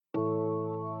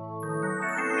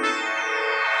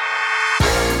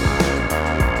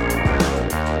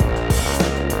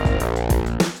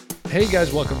Hey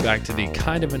guys, welcome back to the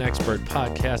Kind of an Expert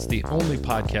podcast, the only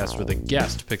podcast where the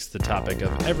guest picks the topic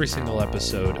of every single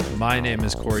episode. My name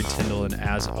is Corey Tyndall, and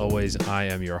as always, I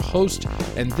am your host.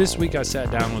 And this week I sat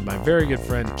down with my very good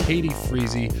friend, Katie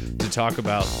Friese, to talk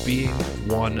about being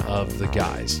one of the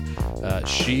guys.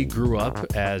 She grew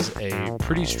up as a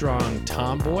pretty strong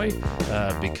tomboy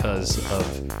because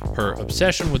of her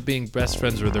obsession with being best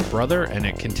friends with her brother, and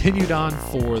it continued on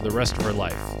for the rest of her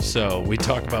life. So we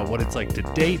talk about what it's like to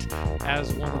date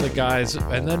as one of the guys,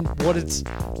 and then what it's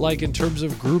like in terms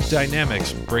of group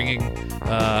dynamics, bringing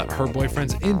her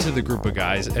boyfriends into the group of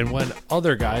guys, and when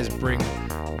other guys bring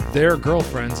their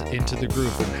girlfriends into the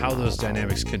group and how those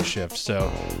dynamics can shift.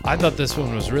 So I thought this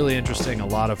one was really interesting, a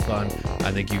lot of fun.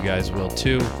 I think you guys will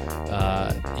too.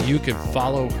 You can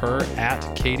follow her at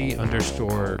Katie_Friese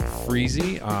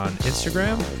on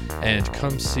Instagram, and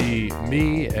come see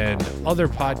me and other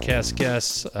podcast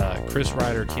guests, Chris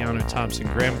Ryder, Keanu Thompson,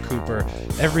 Graham Cooper,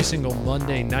 every single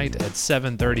Monday night at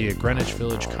 7:30 at Greenwich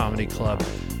Village Comedy Club.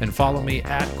 And follow me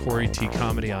at Corey T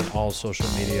Comedy on all social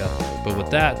media. But with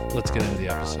that, let's get into the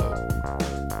episode.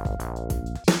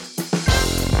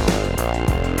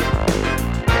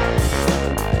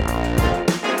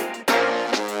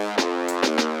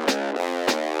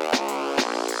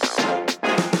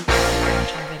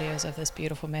 Of this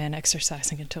beautiful man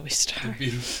exercising until we start.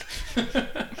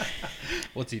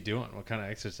 What's he doing? What kind of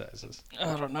exercises?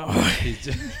 I don't know.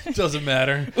 Doesn't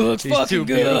matter. It looks He's fucking too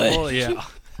good. beautiful. Yeah.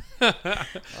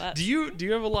 Do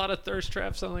you have a lot of thirst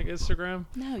traps on like Instagram?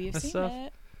 No, you've seen stuff?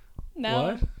 it. No.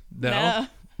 What? No.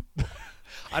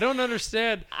 I don't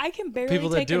understand. I can barely people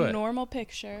that take do a it. normal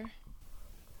picture.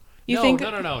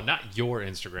 No, not your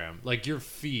Instagram. Like your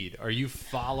feed. Are you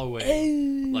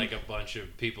following like a bunch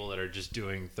of people that are just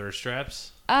doing thirst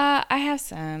traps? I have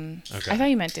some. Okay. I thought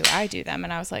you meant do I do them,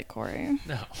 and I was like, Corey.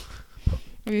 No.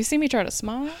 Have you seen me try to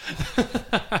smile?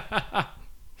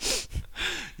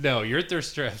 No, your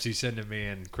thirst traps you send to me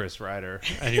and Chris Ryder,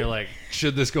 and you're like,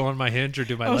 should this go on my hinge or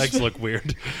do my legs look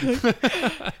weird?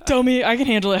 Tell me I can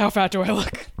handle it. How fat do I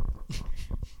look?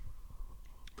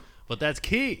 But that's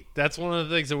key. That's one of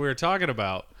the things that we were talking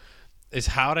about, is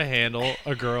how to handle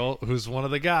a girl who's one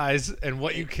of the guys and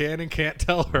what you can and can't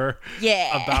tell her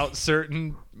about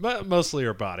certain, mostly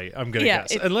her body, I'm going to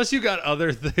guess. Unless you got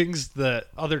other things,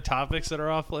 other topics that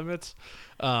are off limits.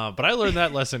 But I learned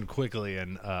that lesson quickly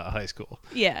in high school.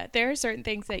 Yeah, there are certain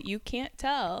things that you can't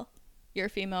tell your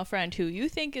female friend who you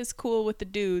think is cool with the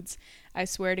dudes. I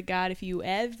swear to God, if you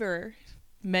ever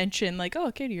mention like,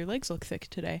 oh, Katie, your legs look thick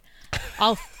today,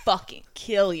 I'll fucking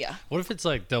kill you. What if it's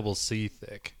like double C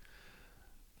thick?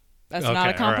 That's not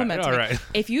a compliment to me. Right.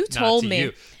 If you told me,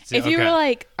 you. If you were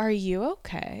like, are you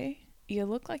okay? You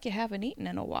look like you haven't eaten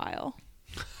in a while.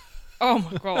 Oh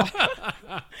my God.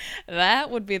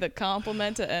 That would be the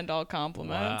compliment to end all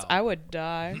compliments. Wow. I would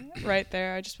die right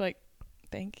there. I'd just be like,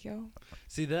 thank you.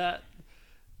 See, that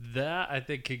I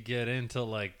think could get into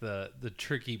like the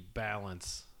tricky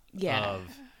balance of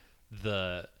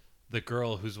the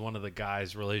girl who's one of the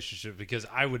guys' relationship, because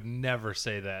I would never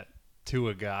say that to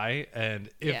a guy, and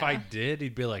if I did,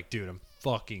 he'd be like, dude, I'm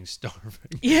fucking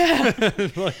starving. Yeah.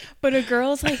 Like, but a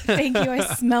girl's like, thank you,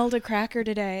 I smelled a cracker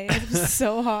today. It was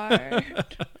so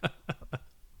hard.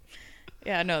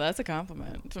 Yeah, no, that's a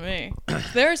compliment to me.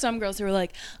 There are some girls who are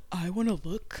like, I want to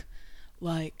look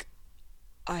like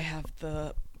I have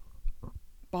the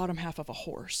bottom half of a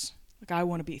horse. Like, I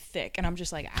want to be thick. And I'm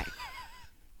just like, I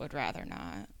would rather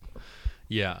not.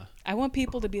 Yeah. I want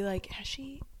people to be like,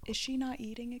 is she not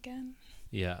eating again?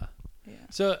 Yeah. Yeah.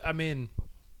 So, I mean,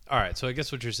 all right. So I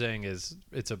guess what you're saying is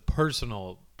it's a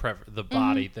personal preference. The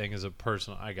body thing is a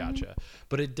personal. I gotcha.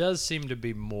 But it does seem to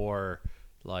be more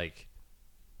like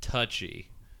touchy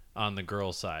on the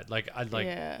girl side. Like,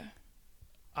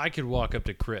 I could walk up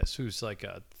to Chris, who's like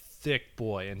a thick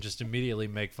boy, and just immediately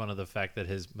make fun of the fact that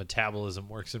his metabolism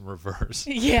works in reverse.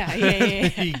 Yeah.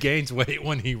 He gains weight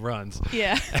when he runs.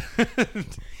 Yeah.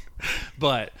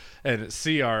 And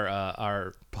see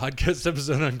our podcast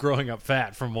episode on growing up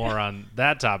fat for more on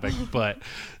that topic. But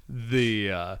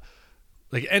the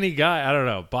like any guy, I don't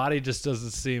know, body just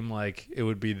doesn't seem like it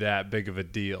would be that big of a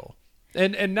deal,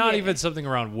 and not even something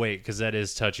around weight, because that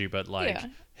is touchy, but like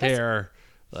hair.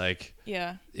 Like,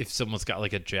 if someone's got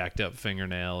like a jacked up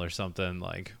fingernail or something,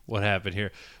 like, what happened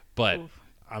here? But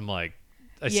I'm like,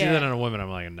 I see that in a woman. I'm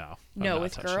like, no. No,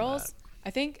 with girls, I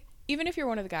think even if you're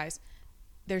one of the guys,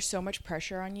 there's so much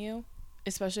pressure on you,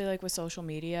 especially like with social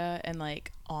media and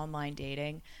like online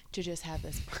dating, to just have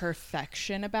this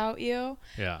perfection about you.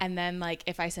 Yeah. And then like,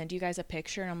 if I send you guys a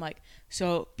picture and I'm like,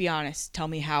 so be honest, tell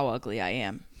me how ugly I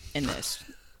am in this.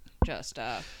 Just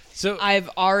So I've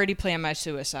already planned my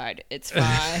suicide. It's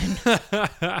fine.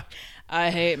 I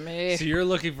hate me. So you're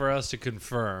looking for us to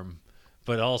confirm,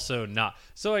 but also not.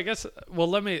 So I guess, well,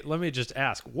 let me just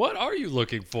ask, what are you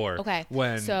looking for? Okay,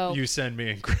 when so you send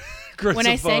me and Chris when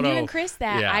a I send you photo? and Chris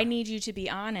that, Yeah. I need you to be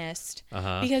honest.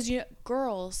 Because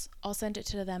girls, I'll send it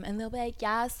to them and they'll be like,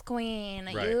 yes, queen,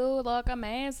 Right. you look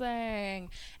amazing.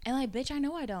 And like, bitch, I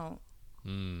know I don't.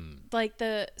 Like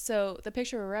the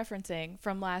picture we're referencing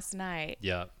from last night,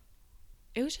 Yeah.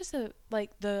 it was just it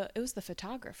was the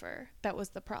photographer that was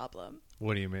the problem.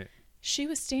 What do you mean? She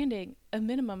was standing a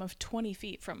minimum of 20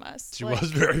 feet from us. She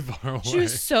was very far away. She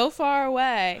was so far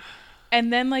away.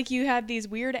 And then, like, you had these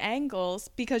weird angles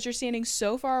because you're standing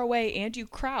so far away and you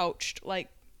crouched. Like,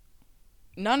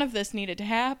 none of this needed to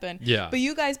happen. Yeah. But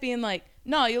you guys being like,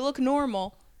 no, you look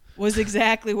normal was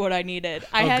exactly what I needed.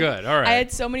 Good. All right. I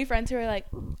had so many friends who were like,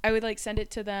 I would, like, send it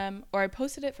to them. Or I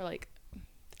posted it for, like,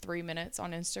 3 minutes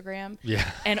on Instagram. Yeah.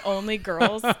 And only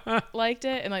girls liked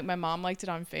it. And, like, my mom liked it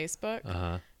on Facebook.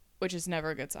 Uh-huh. Which is never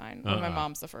a good sign when my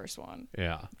mom's the first one.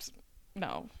 Yeah.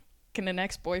 No. Can an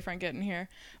ex-boyfriend get in here?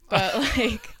 But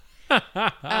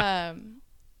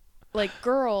like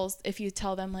girls, if you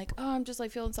tell them like, oh, I'm just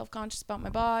like feeling self-conscious about my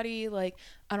body, like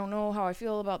I don't know how I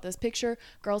feel about this picture,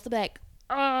 girls will be like,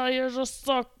 oh,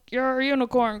 you're a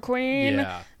unicorn queen.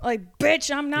 Yeah. Like,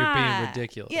 bitch, I'm not. You're being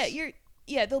ridiculous.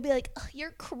 Yeah, they'll be like,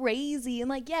 you're crazy. And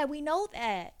like, yeah, we know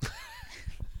that.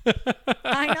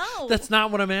 I know. That's not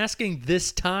what I'm asking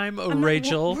this time,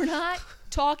 Rachel. We're not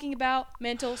talking about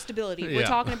mental stability. We're Yeah.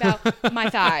 talking about my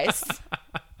thighs.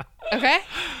 Okay?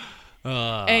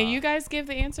 And you guys give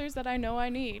the answers that I know I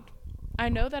need. I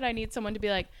know that I need someone to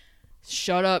be like,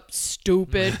 shut up,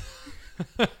 stupid.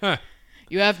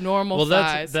 You have normal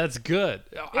thighs. That's good.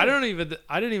 I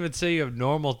didn't even say you have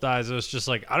normal thighs. It was just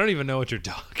like, I don't even know what you're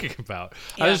talking about.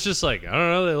 Yeah. I was just like, I don't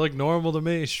know, they look normal to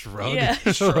me. Shrug. Yeah,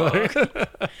 shrug.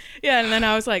 Yeah, and then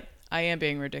I was like, I am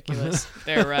being ridiculous.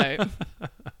 They're right.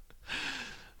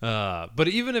 But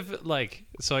even if like,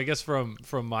 so I guess from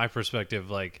my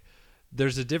perspective, like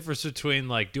there's a difference between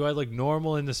like, do I look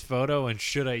normal in this photo and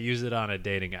should I use it on a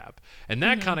dating app? And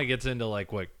that kind of gets into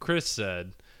like what Chris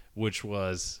said, which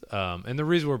was, and the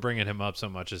reason we're bringing him up so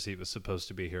much is he was supposed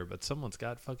to be here, but someone's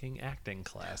got fucking acting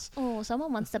class. Oh,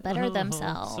 someone wants to better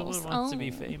themselves. Someone wants to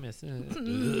be famous.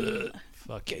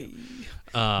 Fuck you.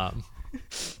 I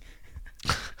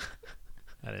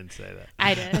didn't say that.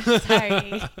 I did.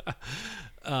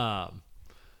 Sorry.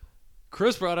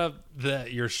 Chris brought up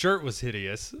that your shirt was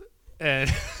hideous,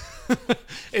 and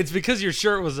it's because your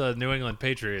shirt was a New England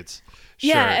Patriots shirt.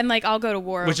 Yeah, and like I'll go to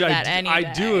war which over that any day.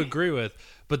 I do agree with,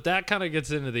 but that kind of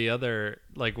gets into the other,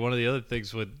 like one of the other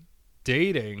things with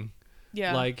dating.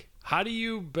 Yeah. Like, how do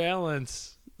you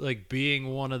balance like being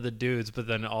one of the dudes, but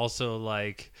then also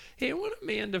like, hey, I want a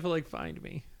man to like find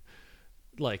me,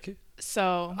 like.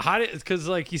 So Because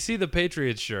like you see the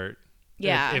Patriots shirt.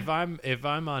 Yeah. If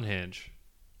I'm on Hinge,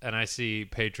 and I see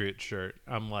Patriots shirt,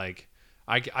 I'm like,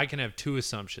 I can have two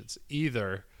assumptions.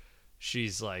 Either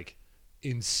she's like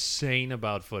insane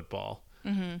about football,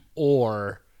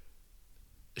 or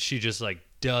she just like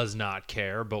does not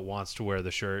care but wants to wear the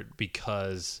shirt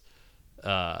because,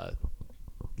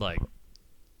 like,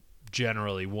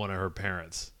 generally one of her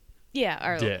parents. Yeah,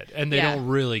 or, did, and they don't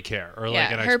really care, or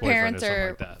like an her ex-boyfriend parents or something are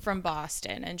like that. from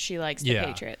Boston, and she likes the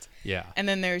Patriots. Yeah, And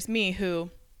then there's me who,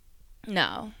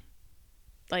 no,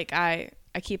 like I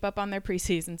keep up on their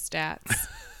preseason stats.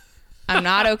 I'm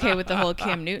not okay with the whole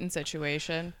Cam Newton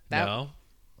situation. No,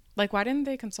 like why didn't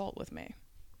they consult with me?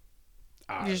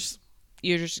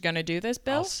 You're just gonna do this,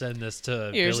 Bill? I'll send this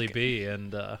to You're Billy just B.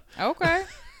 And okay.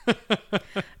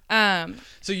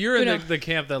 so you're in the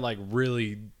camp that like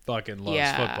really fucking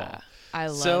loves football. I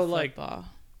love so, football. Like,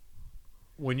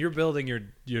 when you're building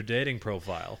your dating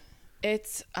profile,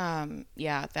 It's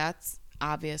that's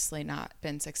obviously not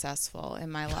been successful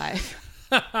in my life.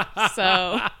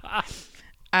 So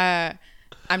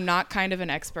I'm not kind of an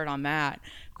expert on that,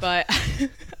 but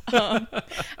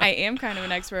I am kind of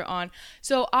an expert on,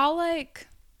 so I'll like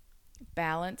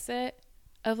balance it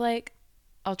of like,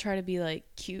 I'll try to be like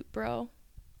cute bro,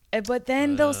 but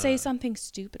then they'll say something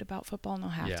stupid about football and I'll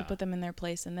have to put them in their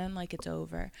place, and then like it's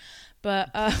over. But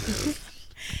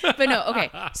but no, okay.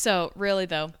 So really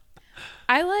though,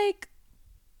 I like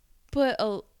I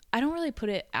don't really put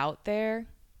it out there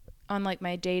on like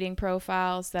my dating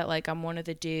profiles that like I'm one of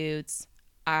the dudes.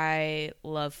 I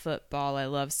love football. I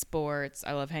love sports.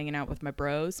 I love hanging out with my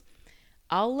bros.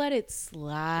 I'll let it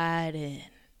slide in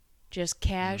just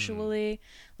casually.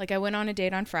 Like I went on a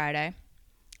date on Friday.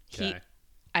 okay,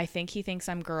 I think he thinks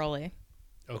I'm girly.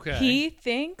 okay, He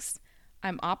thinks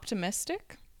I'm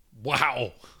optimistic.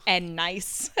 Wow. and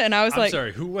nice. And I was I'm like,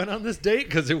 sorry, who went on this date?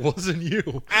 Because it wasn't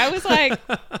you. I was like,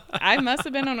 I must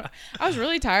have been I was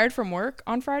really tired from work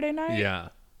on Friday night. Yeah.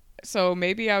 So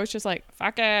maybe I was just like,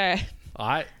 fuck it.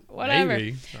 Whatever.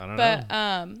 Maybe. I don't But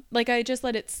know. like I just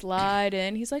let it slide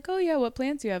and he's like, oh yeah, what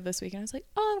plans do you have this weekend? I was like,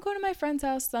 oh, I'm going to my friend's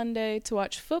house Sunday to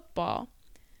watch football.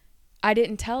 I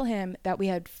didn't tell him that we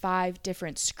had 5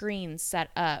 different screens set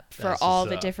up for That's all what's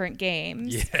the up. different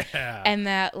games. Yeah. And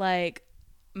that like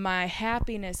my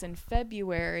happiness in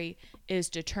February is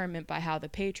determined by how the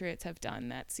Patriots have done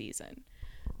that season.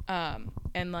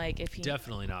 And like if he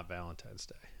Definitely not Valentine's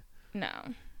Day. No,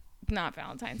 not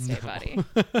Valentine's Day, buddy.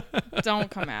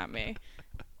 Don't come at me.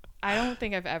 I don't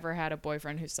think I've ever had a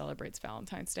boyfriend who celebrates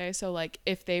Valentine's Day. So like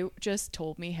if they just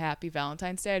told me happy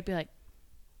Valentine's Day, I'd be like,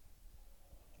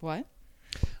 what?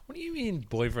 What do you mean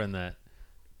boyfriend that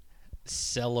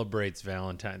celebrates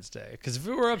Valentine's Day? Because if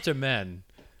it were up to men,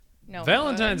 No.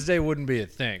 Valentine's Day wouldn't be a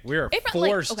thing. We are If it, like,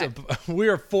 forced. okay. We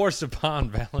are forced upon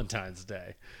Valentine's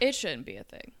Day. It shouldn't be a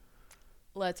thing.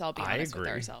 Let's all be I honest with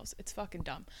agree. ourselves. It's fucking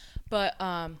dumb. But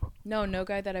no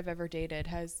guy that I've ever dated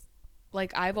has,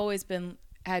 like, I've always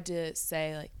had to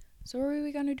say like, so are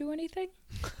we gonna do anything?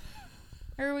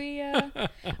 Are we?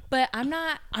 But I'm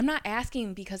not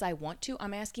asking because I want to.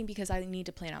 I'm asking because I need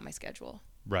to plan out my schedule.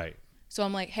 Right. So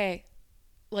I'm like, hey,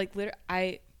 like,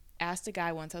 I asked a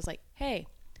guy once. I was like, hey,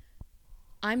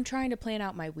 I'm trying to plan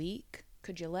out my week.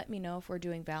 Could you let me know if we're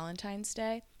doing Valentine's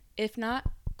Day? If not,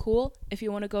 cool. If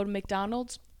you want to go to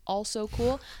McDonald's, also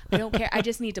cool. I don't care. I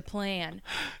just need to plan.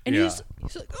 And Yeah.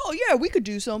 he's like, oh yeah, we could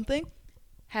do something.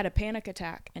 Had a panic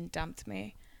attack and dumped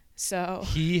me. So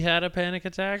He had a panic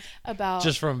attack about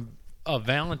just from a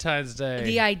Valentine's Day.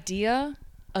 the idea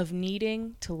of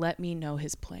needing to let me know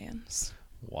his plans.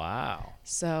 Wow.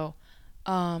 So,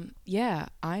 yeah,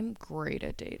 I'm great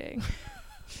at dating.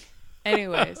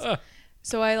 Anyways,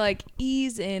 so I like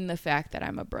ease in the fact that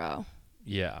I'm a bro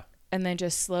Yeah. and then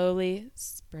just slowly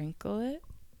sprinkle it.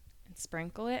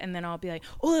 And then I'll be like,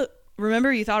 oh,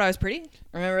 remember you thought I was pretty?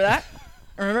 Remember that?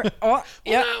 Remember? Oh,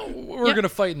 yeah. Well, now we're Yep. gonna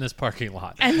fight in this parking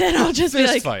lot. And then I'll just be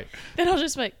Fist like, fight. then I'll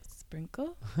just be like,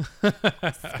 sprinkle,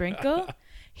 sprinkle.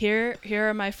 Here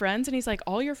are my friends. And he's like,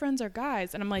 all your friends are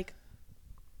guys. And I'm like,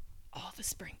 all the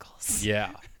sprinkles.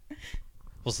 Yeah.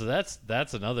 Well, so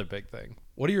that's another big thing.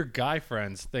 What do your guy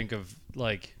friends think of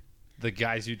like the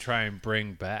guys you try and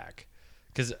bring back?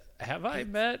 Because have I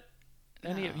met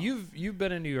any? No. You've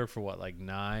been in New York for what, like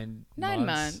 9 9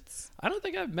 months. I don't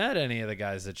think I've met any of the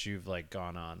guys that you've like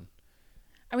gone on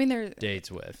I mean, there dates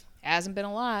with. hasn't been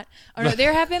a lot. Oh, no,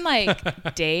 there have been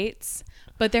like dates,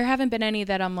 but there haven't been any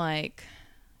that I'm like,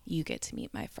 you get to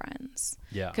meet my friends.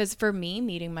 Yeah. Because for me,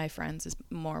 meeting my friends is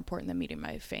more important than meeting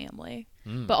my family.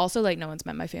 Mm. But also, like, no one's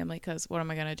met my family because what am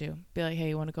I going to do? Be like, hey,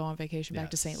 you want to go on vacation back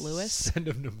to St. Louis? Send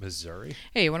them to Missouri.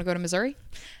 Hey, you want to go to Missouri?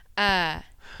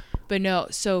 But no,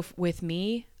 so with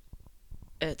me,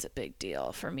 it's a big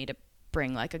deal for me to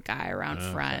bring like a guy around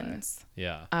Okay. friends.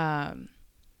 Yeah.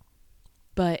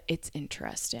 But it's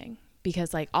interesting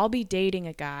because like I'll be dating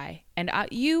a guy and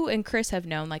you and Chris have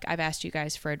known, like I've asked you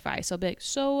guys for advice. I'll be like,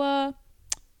 so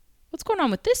what's going on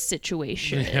with this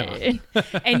situation? Yeah.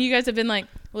 And you guys have been like,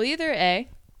 well, either A,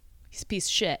 he's a piece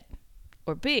of shit,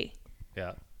 or B,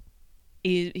 Yeah.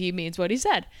 he means what he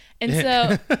said. And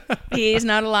so he's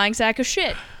not a lying sack of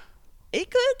shit. It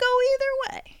could go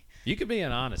either way. You could be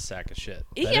an honest sack of shit.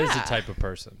 That is the Yeah. type of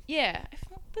person. Yeah,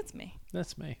 that's me.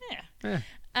 That's me. Yeah.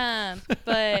 Eh.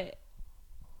 But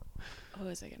what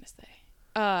was I gonna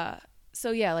say?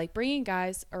 So yeah, like bringing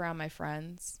guys around my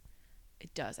friends,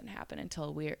 it doesn't happen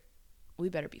until we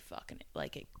better be fucking it.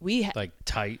 Like Like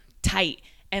tight. tight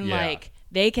and Yeah. like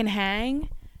they can hang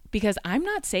because I'm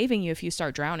not saving you if you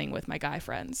start drowning with my guy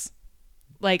friends.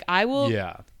 Like I will.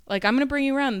 Yeah. Like I'm gonna bring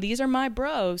you around. These are my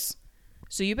bros,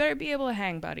 so you better be able to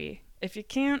hang, buddy. If you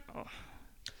can't, oh.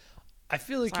 I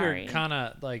feel like Sorry. you're kind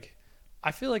of like,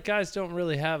 I feel like guys don't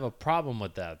really have a problem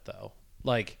with that though.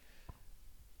 Like,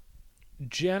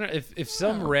 if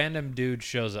some random dude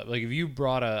shows up, like if you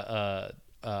brought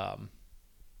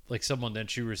like someone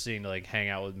that you were seeing to like hang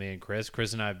out with me and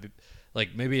Chris and I,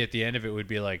 like maybe at the end of it would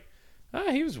be like,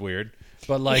 he was weird,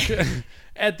 but like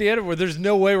at the end of it, there's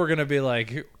no way we're gonna be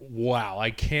like, wow,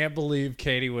 I can't believe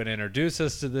Katie would introduce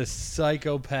us to this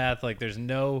psychopath. Like, there's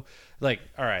no, like,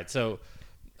 all right, so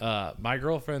my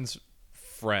girlfriend's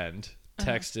friend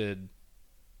texted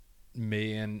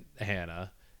me and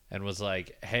Hannah and was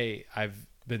like, hey, I've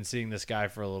been seeing this guy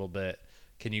for a little bit.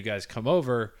 Can you guys come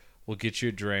over? We'll get you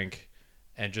a drink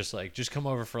and just come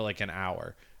over for like an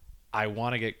hour. I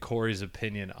want to get Corey's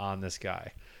opinion on this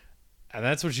guy. And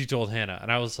that's what she told Hannah.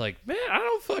 And I was like, man, I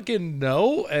don't fucking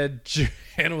know. And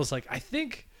Hannah was like, I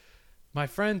think my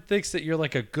friend thinks that you're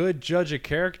like a good judge of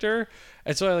character.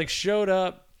 And so I like showed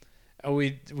up and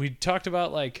we talked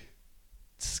about like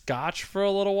scotch for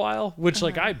a little while, which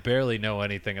like I barely know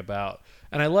anything about.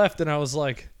 And I left and I was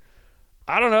like,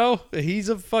 I don't know. He's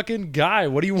a fucking guy.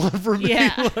 What do you want from me?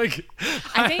 Yeah. Like,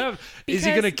 is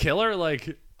he going to kill her?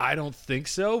 Like, I don't think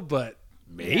so, but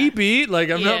maybe. Like,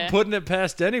 I'm not putting it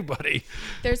past anybody.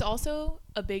 There's also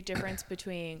a big difference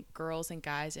between girls and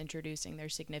guys introducing their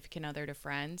significant other to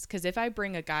friends. Because if I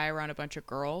bring a guy around a bunch of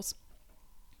girls,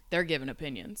 they're giving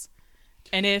opinions.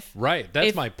 And if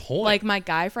that's my point. Like my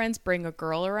guy friends bring a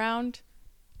girl around,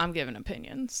 I'm giving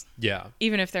opinions. Yeah.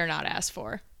 Even if they're not asked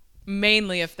for.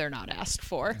 Mainly if they're not asked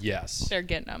for. Yes. They're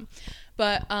getting them.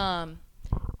 But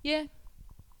yeah.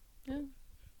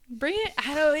 Bring it.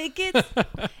 I don't know,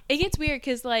 it gets weird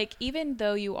because like even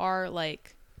though you are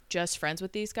like just friends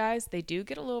with these guys, they do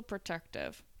get a little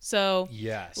protective. So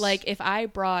yes, like if I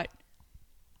brought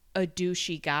a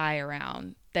douchey guy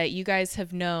around that you guys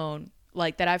have known,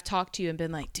 like that I've talked to you and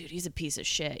been like, dude, he's a piece of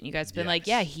shit. And you guys have been like,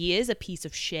 yeah, he is a piece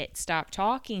of shit. Stop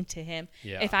talking to him.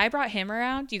 Yeah. If I brought him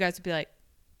around, you guys would be like,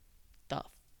 the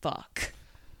fuck.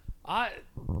 I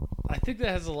think that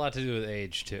has a lot to do with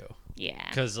age too. Yeah.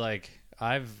 Because like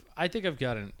I think I've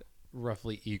got a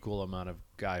roughly equal amount of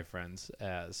guy friends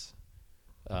as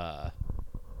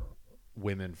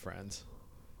women friends.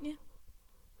 Yeah.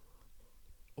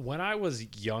 When I was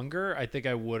younger, I think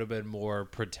I would have been more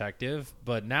protective,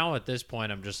 but now at this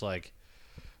point, I'm just like,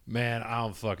 man, I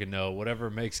don't fucking know. Whatever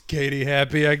makes Katie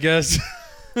happy, I guess.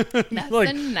 That's like,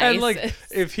 the nicest. And like,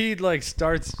 if he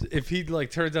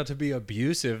turns out to be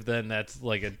abusive, then that's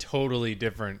like a totally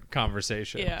different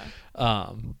conversation. Yeah.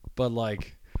 But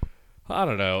like, I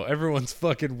don't know. Everyone's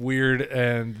fucking weird,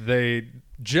 and they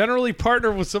generally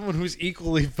partner with someone who's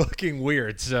equally fucking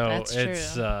weird. So that's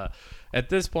it's true. At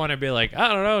this point, I'd be like, I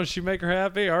don't know. Does she make her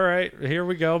happy? All right, here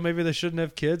we go. Maybe they shouldn't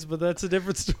have kids, but that's a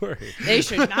different story. They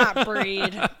should not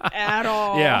breed at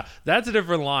all. Yeah, that's a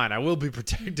different line. I will be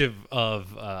protective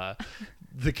of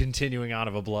the continuing on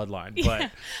of a bloodline,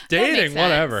 but dating,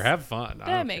 whatever, have fun.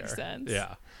 That makes sense.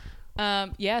 Yeah.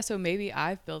 Yeah, so maybe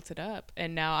I've built it up,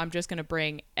 and now I'm just going to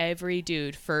bring every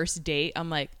dude first date. I'm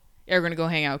like, yeah, we're going to go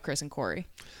hang out with Chris and Corey.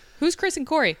 Who's Chris and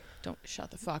Corey? Don't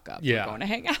shut the fuck up. Yeah. We're going to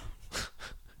hang out.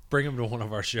 Bring him to one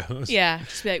of our shows. Yeah,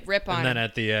 just be like, rip on And then him.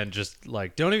 at the end, just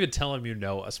like, don't even tell him you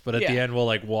know us. But at the end, we'll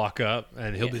like walk up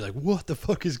and he'll be like, what the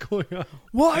fuck is going on?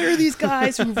 Why are these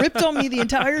guys who ripped on me the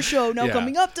entire show now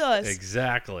coming up to us?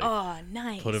 Exactly. Oh,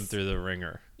 nice. Put him through the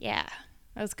ringer. Yeah,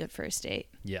 that was a good first date.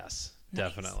 Yes,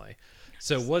 definitely.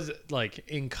 So was it like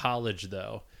in college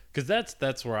though? Because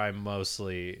that's where I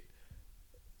mostly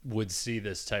would see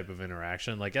this type of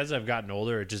interaction. Like as I've gotten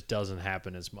older, it just doesn't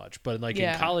happen as much. But like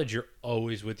in college, you're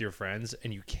always with your friends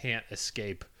and you can't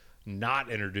escape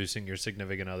not introducing your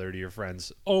significant other to your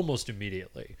friends almost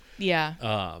immediately. Yeah.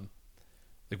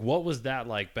 Like what was that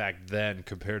like back then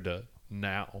compared to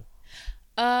now?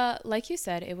 Like you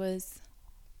said, it was,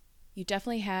 you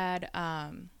definitely had,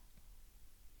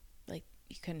 like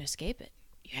you couldn't escape it.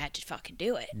 You had to fucking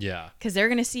do it. Yeah. Because they're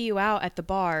going to see you out at the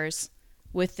bars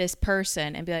with this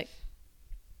person and be like,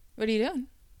 what are you doing?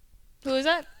 Who is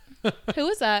that? Who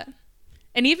is that?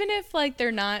 And even if like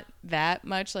they're not that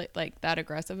much like that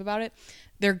aggressive about it,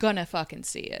 they're gonna fucking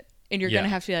see it. And you're gonna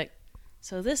have to be like,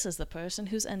 so this is the person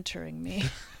who's entering me.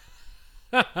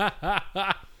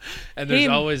 And there's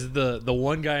always the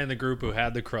one guy in the group who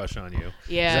had the crush on you.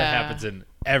 Yeah. That happens in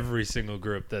every single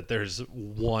group, that there's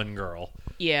one girl.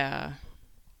 Yeah.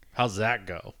 How's that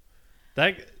go?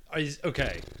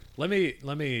 Okay. Let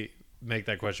me make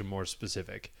that question more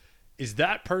specific. Is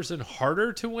that person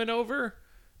harder to win over?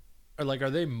 Or like, are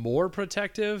they more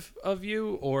protective of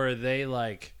you, or are they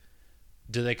like,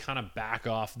 do they kind of back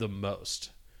off the most?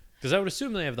 Because I would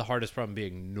assume they have the hardest problem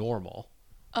being normal.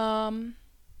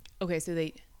 Okay, so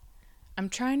I'm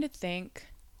trying to think.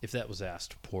 If that was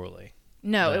asked poorly.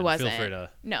 No, it wasn't. Feel free to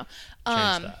no.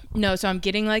 change that. No, so I'm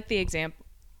getting like the example,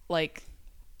 like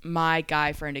my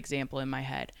guy friend example in my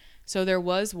head. So there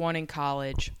was one in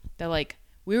college that like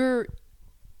we were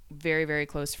very, very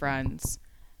close friends,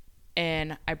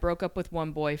 and I broke up with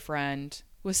one boyfriend,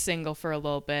 was single for a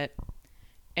little bit,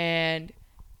 and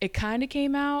it kind of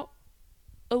came out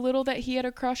a little that he had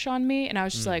a crush on me, and I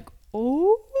was just like,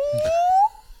 oh,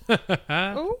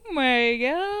 oh my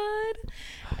God.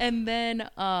 And then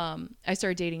I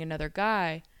started dating another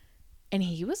guy, and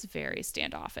he was very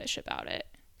standoffish about it.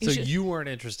 So you weren't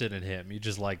interested in him. You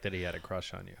just liked that he had a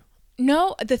crush on you.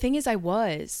 No, the thing is I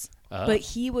was. But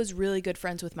he was really good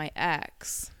friends with my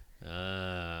ex.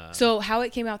 So how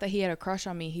it came out that he had a crush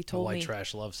on me, he The told white me.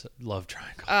 trash love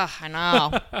triangle. I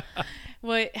know.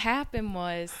 What happened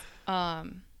was,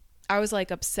 I was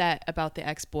like upset about the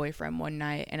ex-boyfriend one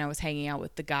night, and I was hanging out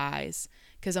with the guys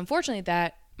because unfortunately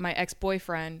my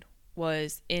ex-boyfriend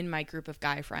was in my group of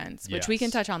guy friends, which we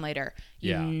can touch on later.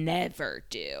 You never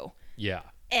do. Yeah.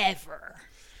 Ever.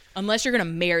 Unless you're going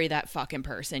to marry that fucking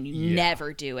person. You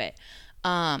never do it.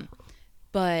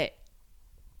 But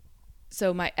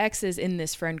so my ex is in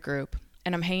this friend group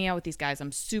and I'm hanging out with these guys.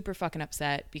 I'm super fucking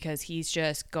upset because he's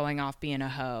just going off being a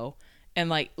hoe and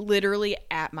like literally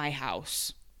at my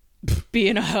house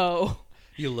being a hoe.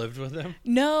 You lived with him?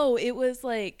 No, it was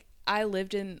like I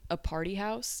lived in a party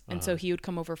house and so he would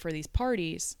come over for these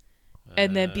parties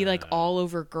and then be like all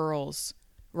over girls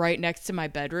right next to my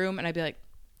bedroom and I'd be like,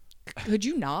 could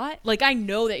you not? Like, I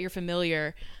know that you're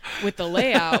familiar with the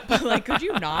layout, but like, could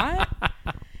you not?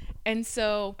 And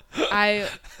so I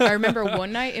remember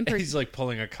one night in he's like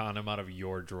pulling a condom out of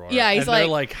your drawer. Yeah, he's and they're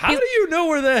like, how do you know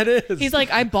where that is? He's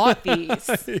like, I bought these.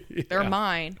 They're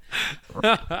mine.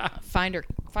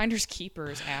 Finders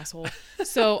keepers, asshole.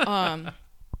 So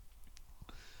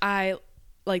I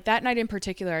like that night in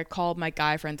particular, I called my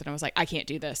guy friends and I was like, I can't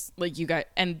do this. Like you guys,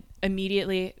 and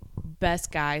immediately,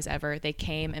 best guys ever. They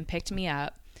came and picked me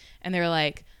up and they're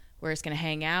like, we're just going to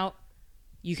hang out.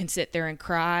 You can sit there and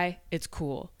cry. It's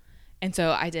cool. And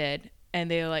so I did. And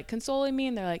they were like consoling me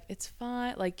and they're like, it's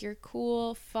fine. Like, you're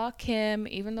cool. Fuck him.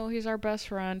 Even though he's our best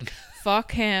friend.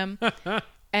 Fuck him.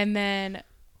 And then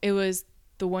it was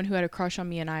the one who had a crush on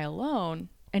me and I alone.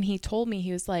 And he told me,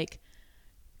 he was like,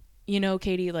 you know,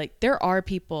 Katie, like there are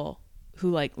people who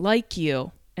like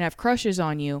you and have crushes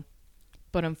on you.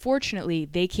 But unfortunately,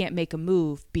 they can't make a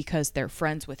move because they're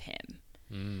friends with him.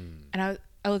 And I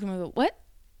look at him and go, what?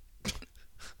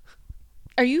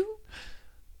 Are you?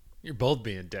 You're both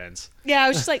being dense. Yeah, I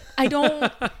was just like, I don't.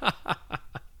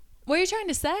 What are you trying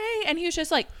to say? And he was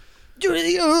just like,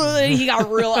 he got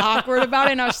real awkward about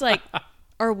it. And I was like,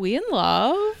 are we in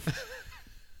love?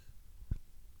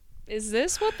 Is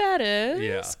this what that is?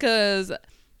 Yeah. Because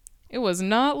it was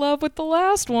not love with the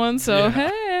last one. So,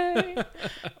 hey,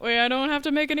 I don't have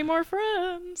to make any more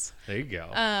friends. There you go.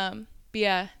 But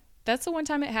yeah, that's the one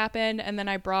time it happened. And then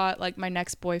I brought like my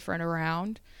next boyfriend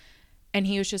around and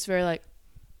he was just very like,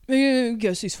 I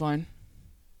guess he's fine.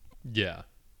 Yeah.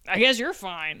 I guess you're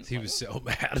fine. He was so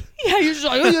mad. Yeah, you're just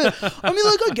like, oh, yeah. I mean,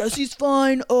 like, I guess he's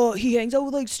fine. He hangs out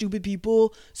with like stupid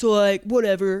people. So like,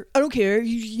 whatever. I don't care.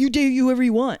 You date whoever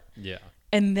you want. Yeah.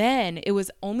 And then it was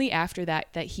only after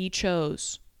that he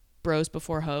chose bros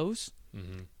before hoes.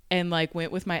 Mm-hmm. And like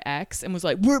went with my ex and was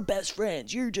like, we're best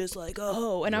friends. You're just like a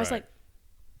hoe. And I was like,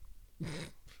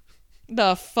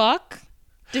 the fuck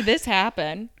did this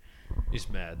happen? He's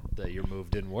mad that your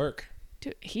move didn't work.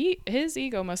 Dude, his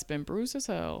ego must have been bruised as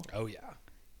hell. Oh,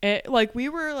 yeah. Like, we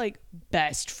were, like,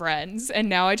 best friends. And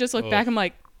now I just look back, I'm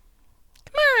like,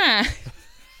 come on.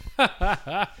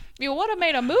 If you would have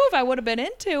made a move, I would have been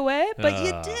into it. But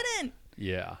you didn't.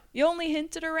 Yeah. You only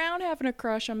hinted around having a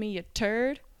crush on me, you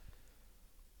turd.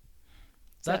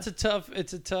 It's a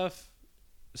tough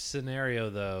scenario,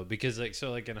 though. Because,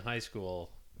 like in high school,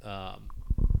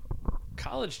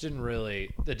 college didn't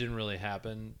really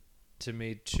happen to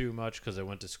me too much because I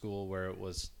went to school where it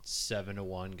was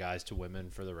 7-1 guys to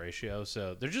women for the ratio.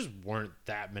 So there just weren't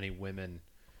that many women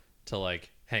to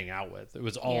like hang out with. It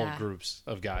was all groups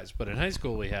of guys. But in high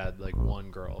school we had like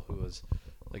one girl who was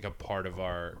like a part of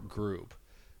our group.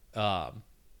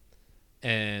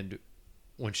 And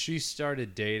when she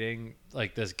started dating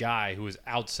like this guy who was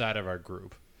outside of our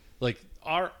group, like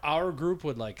our group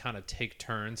would like kind of take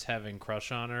turns having a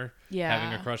crush on her.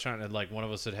 And like one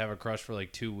of us would have a crush for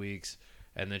like 2 weeks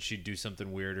and then she'd do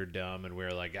something weird or dumb and we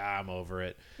were like, I'm over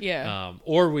it. Yeah.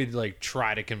 Or we'd like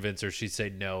try to convince her, she'd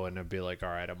say no and it'd be like, all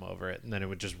right, I'm over it. And then it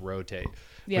would just rotate.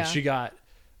 Yeah. But she got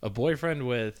a boyfriend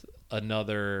with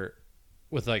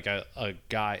like a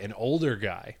guy, an older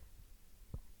guy.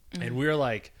 Mm-hmm. And we were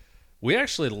like, we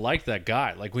actually liked that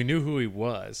guy. Like we knew who he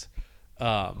was.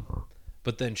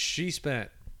 But then she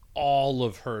spent all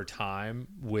of her time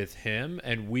with him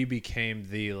and we became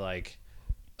the like,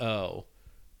 oh,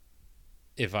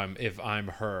 if I'm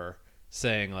her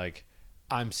saying like,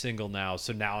 I'm single now.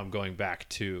 So now I'm going back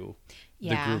to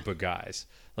the group of guys.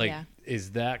 Like,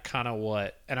 is that kind of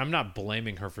what, and I'm not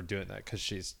blaming her for doing that. Cause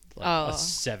she's like a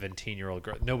 17-year-old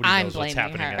girl. Nobody knows what's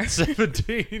happening at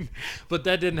 17, but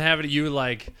that didn't happen to you.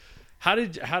 Like, how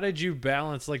did you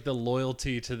balance like the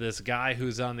loyalty to this guy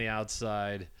who's on the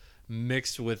outside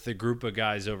mixed with the group of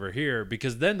guys over here,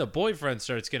 because then the boyfriend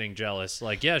starts getting jealous.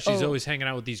 Like, yeah, she's always hanging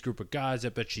out with these group of guys. I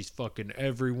bet she's fucking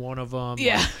every one of them.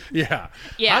 Yeah. Like, yeah.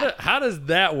 Yeah. How does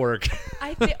that work?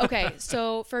 I think okay,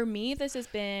 so for me this has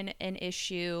been an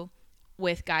issue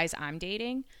with guys I'm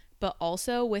dating, but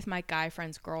also with my guy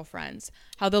friends' girlfriends.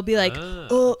 How they'll be like,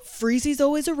 "Oh, Freezy's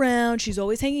always around. She's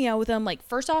always hanging out with them." Like,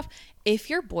 first off, if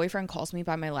your boyfriend calls me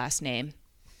by my last name,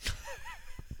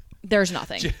 there's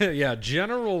nothing. Yeah,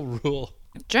 general rule.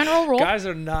 General rule. Guys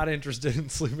are not interested in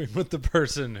sleeping with the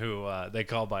person who they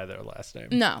call by their last name.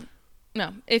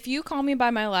 No. If you call me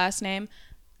by my last name,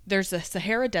 there's a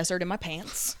Sahara Desert in my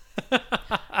pants.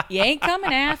 You ain't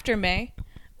coming after me.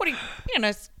 What are you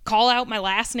gonna call out my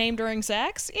last name during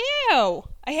sex? Ew.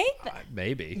 I hate that.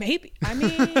 Maybe. I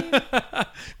mean,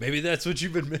 maybe that's what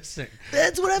you've been missing.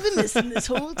 that's what I've been missing this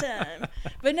whole time.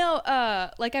 But no,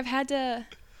 like I've had to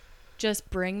just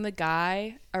bring the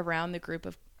guy around the group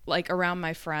of, like, around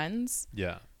my friends.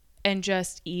 Yeah. And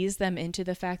just ease them into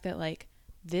the fact that, like,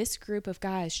 this group of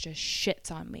guys just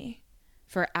shits on me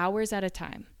for hours at a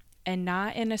time, and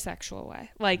not in a sexual way.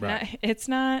 Like, right. it's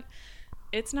not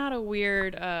a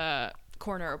weird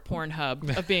corner of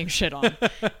Pornhub of being shit on.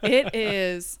 It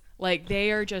is like they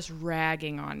are just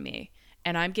ragging on me,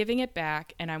 and I'm giving it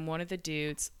back, and I'm one of the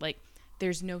dudes. Like,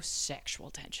 there's no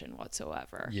sexual tension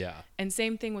whatsoever. Yeah. And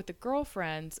same thing with the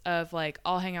girlfriends of, like,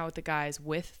 I'll hang out with the guys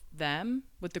with them,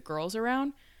 with the girls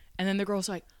around, and then the girl's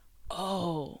like,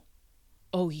 oh,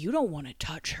 you don't want to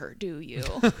touch her, do you?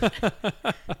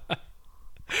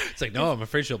 It's like, no, I'm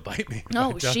afraid she'll bite me.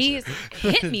 No, she's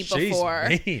hit me before.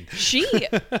 She's mean.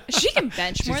 She can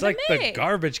bench more She's than like me. the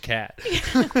garbage cat.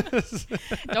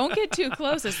 Don't get too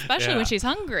close, especially when she's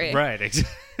hungry. Right.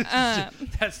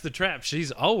 That's the trap. She's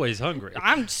always hungry.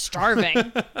 I'm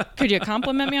starving. Could you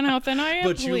compliment me on how thin I am?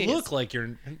 But please? you look like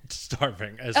you're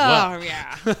starving as well. Oh,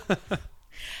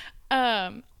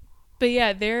 yeah. But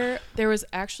yeah, there was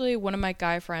actually one of my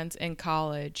guy friends in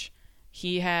college.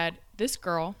 He had this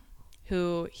girl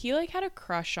who he, like, had a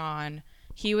crush on.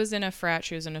 He was in a frat,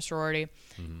 she was in a sorority,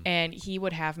 and he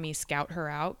would have me scout her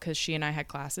out because she and I had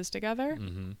classes together.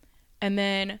 And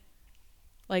then,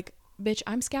 like, bitch,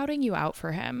 I'm scouting you out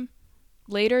for him.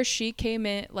 Later, she came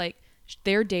in, like,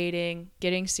 they're dating,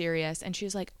 getting serious, and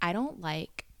she's like, I don't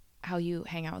like how you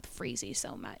hang out with Freezy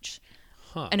so much.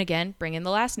 Huh. And again, bring in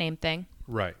the last name thing.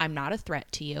 Right. I'm not a threat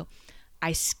to you.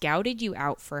 I scouted you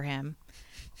out for him.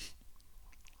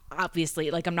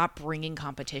 Obviously, like, I'm not bringing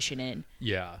competition in.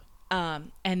 Yeah.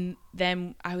 And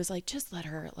then I was like, just let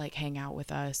her, like, hang out with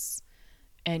us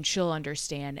and she'll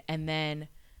understand. And then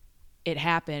it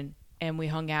happened and we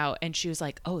hung out and she was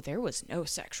like, oh, there was no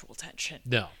sexual tension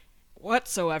No.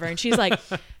 whatsoever. And she's like,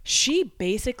 she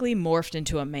basically morphed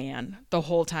into a man the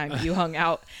whole time you hung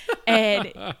out.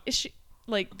 And she,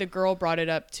 like, the girl brought it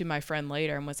up to my friend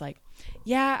later and was like,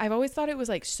 yeah, I've always thought it was,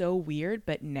 like, so weird,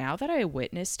 but now that I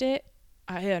witnessed it,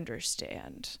 I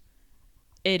understand.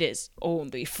 It is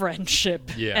only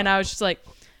friendship. Yeah. And I was just like,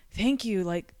 thank you.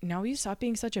 Like, now will you stop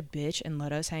being such a bitch and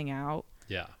let us hang out?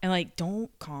 Yeah. And, like,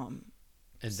 don't come.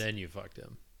 And then you fucked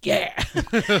him. Yeah.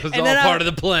 It was all part of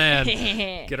the plan.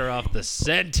 Get her off the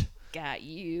scent. Got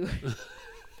you.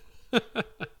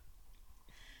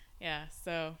 Yeah,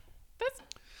 so that's...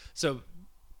 So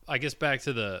I guess back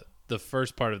to the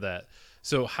first part of that.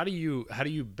 So how do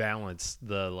you balance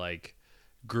the, like,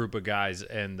 group of guys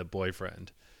and the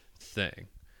boyfriend thing?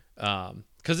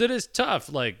 Because it is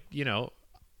tough. Like, you know,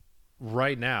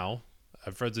 right now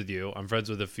I'm friends with you, I'm friends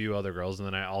with a few other girls, and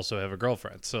then I also have a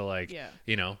girlfriend. So, like, Yeah.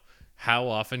 you know, how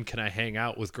often can I hang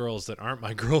out with girls that aren't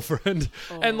my girlfriend?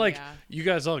 And, like, yeah. you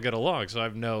guys all get along, so I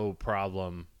have no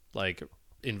problem, like,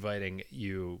 inviting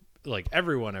you, like,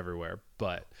 everyone everywhere.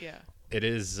 But Yeah. it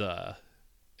is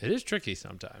tricky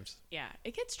sometimes. Yeah,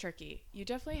 it gets tricky. You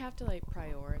definitely have to, like,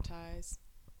 prioritize.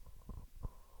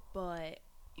 But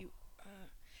you,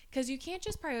 because you can't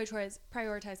just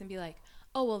prioritize and be like,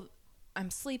 oh, well, I'm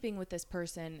sleeping with this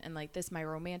person and, like, this is my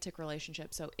romantic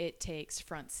relationship, so it takes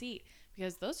front seat.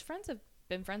 Because those friends have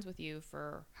been friends with you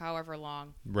for however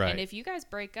long. Right. And if you guys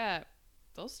break up,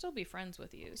 they'll still be friends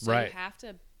with you. So Right. you have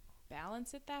to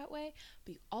balance it that way.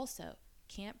 But you also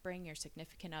can't bring your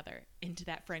significant other into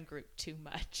that friend group too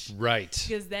much. Right.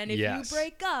 Because then if Yes. you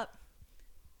break up,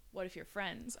 what if your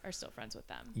friends are still friends with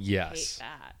them? Yes. Hate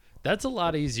that. That's a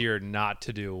lot easier not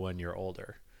to do when you're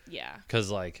older. Yeah.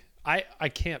 Because, like, I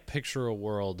can't picture a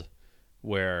world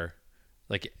where,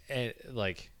 like,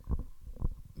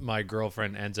 my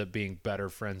girlfriend ends up being better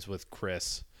friends with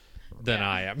Chris than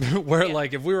I am. Where, Yeah.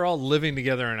 like, if we were all living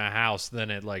together in a house,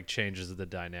 then it, like, changes the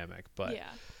dynamic. But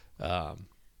Yeah.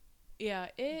 Yeah,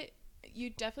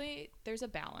 there's a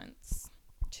balance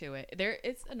to it.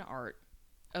 It's an art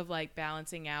of like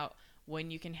balancing out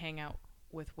when you can hang out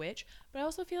with which, but I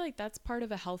also feel like that's part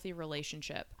of a healthy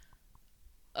relationship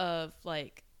of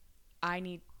like, I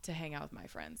need to hang out with my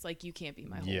friends. Like, you can't be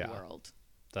my whole world.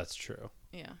 That's true.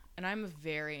 Yeah. And I'm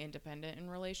very independent in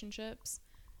relationships.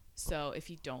 So if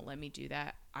you don't let me do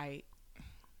that,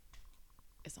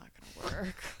 it's not going to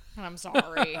work. And I'm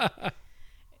sorry.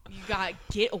 You got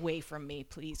get away from me,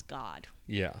 please, God.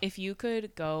 Yeah. If you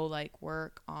could go like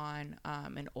work on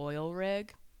an oil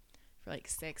rig for like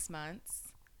 6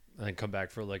 months. And then come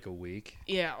back for like a week.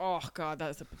 Yeah. Oh, God,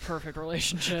 that's a perfect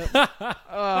relationship.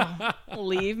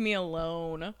 Leave me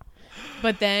alone.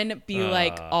 But then be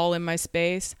like all in my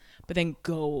space, but then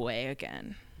go away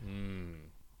again.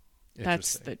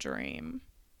 That's the dream.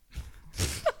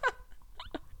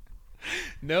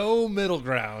 No middle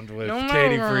ground with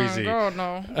Katie Freezy. God,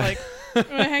 no. Like, I'm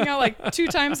gonna hang out like 2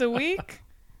 times a week?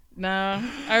 No.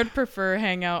 I would prefer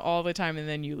hang out all the time and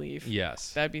then you leave.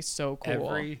 Yes. That'd be so cool.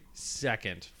 Every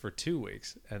second for 2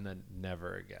 weeks and then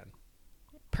never again.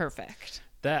 Perfect.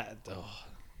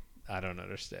 I don't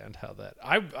understand how that.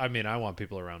 I mean, I want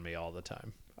people around me all the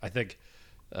time. I think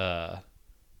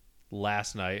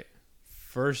last night,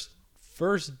 first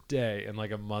day in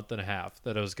like a month and a half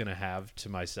that I was gonna have to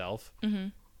myself,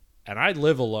 and I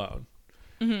live alone.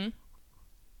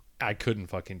 I couldn't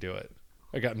fucking do it.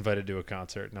 I got invited to a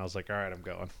concert and I was like, all right, I'm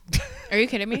going. Are you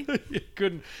kidding me?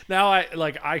 Couldn't. Now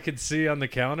I could see on the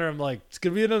calendar, I'm like, it's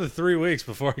gonna be another 3 weeks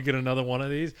before I get another one of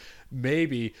these.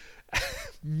 Maybe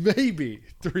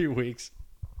 3 weeks.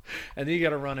 And then you got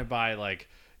to run it by like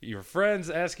your friends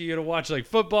asking you to watch like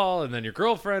football, and then your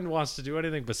girlfriend wants to do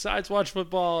anything besides watch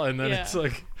football, and then it's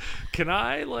like, can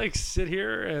I like sit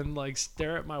here and like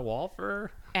stare at my wall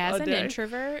for as a an day?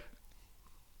 Introvert?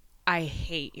 I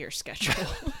hate your schedule.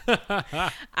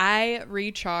 I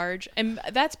recharge, and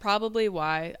that's probably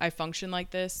why I function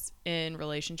like this in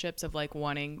relationships of like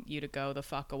wanting you to go the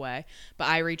fuck away. But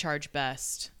I recharge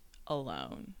best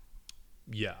alone.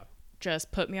 Yeah.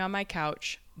 Just put me on my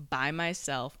couch by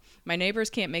myself. My neighbors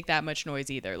can't make that much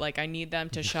noise either. Like, I need them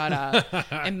to shut up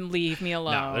and leave me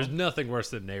alone. No, there's nothing worse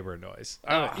than neighbor noise.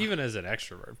 Even as an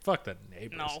extrovert, fuck the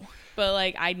neighbors. No, but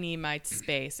like, I need my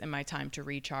space and my time to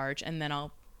recharge, and then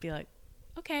I'll be like,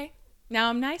 okay, now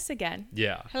I'm nice again.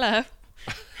 Yeah. Hello.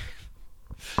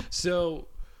 So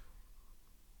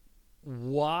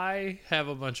why have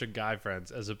a bunch of guy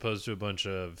friends as opposed to a bunch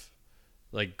of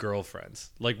like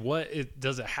girlfriends? Like,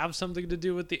 does it have something to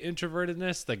do with the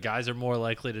introvertedness that guys are more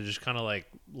likely to just kind of like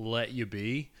let you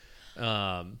be?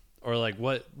 Or like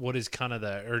what is kind of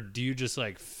or do you just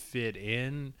like fit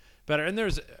in better? And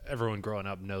everyone growing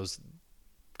up knows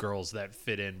girls that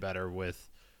fit in better with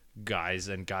guys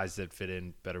and guys that fit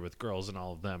in better with girls, and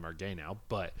all of them are gay now,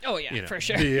 but for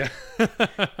sure.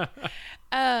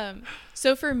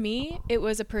 So for me, it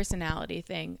was a personality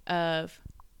thing of,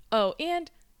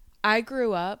 and I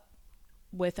grew up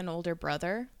with an older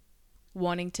brother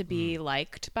wanting to be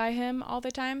liked by him all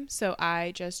the time, so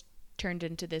I just turned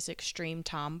into this extreme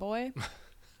tomboy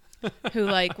who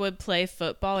like would play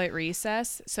football at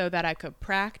recess so that I could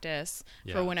practice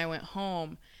for when I went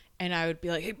home, and I would be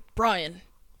like, hey, Brian,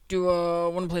 do you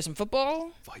want to play some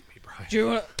football? Fight me, Brian. Do you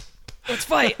want to... Let's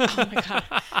fight. Oh, my God.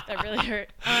 That really hurt.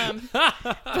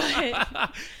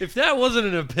 But if that wasn't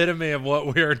an epitome of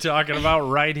what we were talking about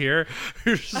right here,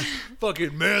 you're just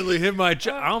fucking manly hit my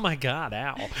oh, my God,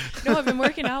 ow. No, I've been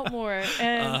working out more.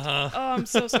 And, I'm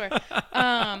so sorry.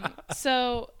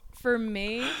 So, for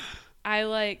me,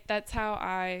 that's how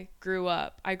I grew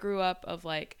up. I grew up of,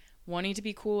 like, wanting to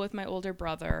be cool with my older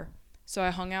brother. So, I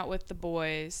hung out with the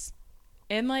boys.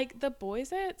 And, like, the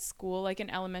boys at school, like in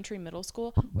elementary, middle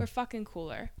school, were fucking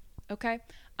cooler, okay?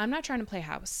 I'm not trying to play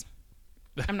house.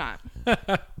 I'm not.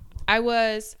 I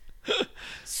was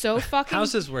so fucking...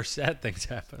 House is where sad things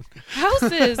happen.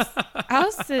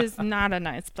 House is not a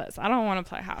nice place. I don't want to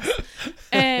play house.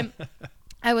 And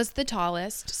I was the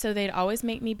tallest, so they'd always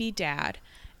make me be dad.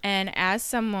 And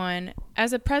as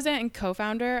a president and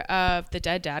co-founder of the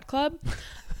Dead Dad Club...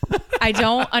 I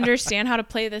don't understand how to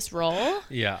play this role.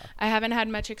 Yeah. I haven't had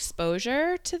much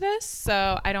exposure to this,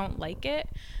 so I don't like it.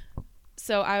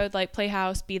 So I would like play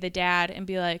house, be the dad, and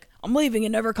be like, I'm leaving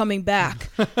and never coming back.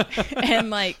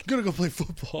 And like, I'm gonna go play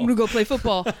football. I'm gonna go play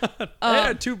football.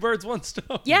 Yeah, 2 birds, 1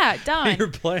 stone. Yeah, done. You're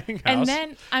playing house. And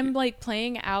then I'm like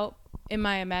playing out in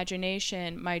my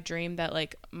imagination my dream that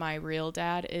like my real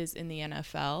dad is in the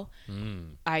NFL.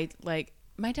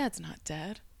 My dad's not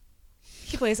dead.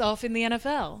 He plays off in the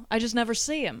NFL. I just never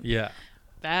see him. Yeah.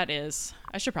 I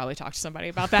should probably talk to somebody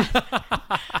about that.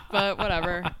 But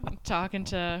whatever. talking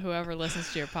to whoever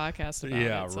listens to your podcast about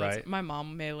Yeah, it. So right. my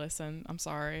mom may listen. I'm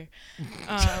sorry.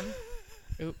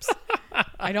 Oops.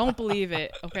 I don't believe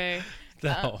it. Okay.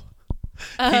 No.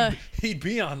 He'd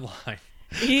be online.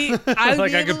 I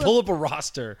Like I could pull up a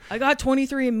roster. I got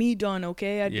 23andMe done,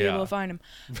 okay? I'd be Yeah. able to find him.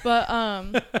 But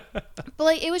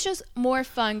like it was just more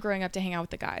fun growing up to hang out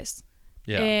with the guys.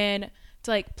 Yeah. And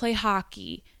to like play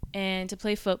hockey and to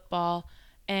play football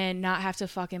and not have to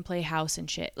fucking play house and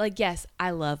shit. Like, yes, I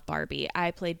love Barbie.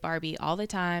 I played Barbie all the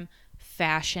time.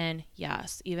 Fashion,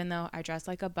 yes. Even though I dress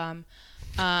like a bum.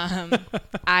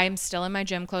 I'm still in my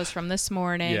gym clothes from this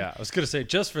morning. Yeah, I was gonna say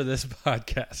just for this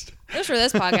podcast. Just for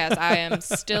this podcast, I am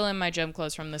still in my gym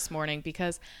clothes from this morning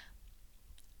because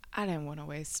I didn't want to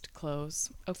waste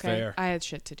clothes. Okay. Fair. I had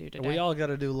shit to do today. We all got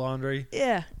to do laundry.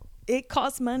 Yeah. It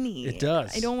costs money. It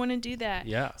does. I don't want to do that.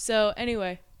 Yeah. So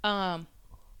anyway,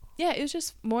 yeah, it was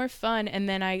just more fun, and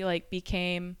then I like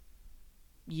became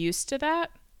used to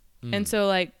that. And so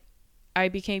like I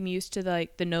became used to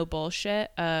like the no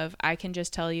bullshit of I can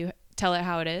just tell it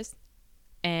how it is,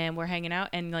 and we're hanging out,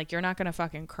 and like you're not going to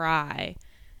fucking cry,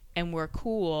 and we're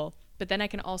cool. But then I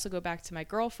can also go back to my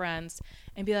girlfriends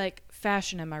and be like,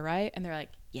 fashion, am I right? And they're like,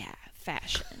 yeah,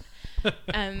 fashion.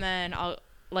 And then I'll,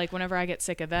 like, whenever I get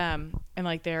sick of them and,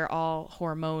 like, they're all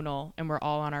hormonal and we're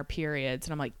all on our periods,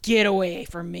 and I'm like, get away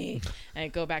from me. And I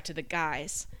go back to the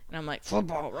guys, and I'm like,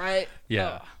 football, right? Yeah.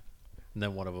 Ugh. And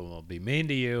then one of them will be mean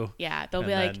to you. Yeah, they'll And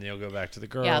be like, then you'll go back to the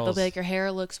girls. yeah, they'll be like, your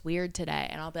hair looks weird today.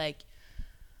 And I'll be like,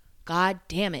 God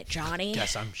damn it, Johnny.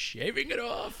 guess I'm shaving it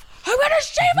off. I'm going to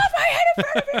shave off my head in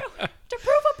front of you to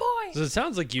prove a point. So it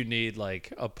sounds like you need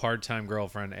like a part-time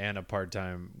girlfriend and a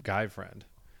part-time guy friend.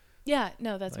 Yeah,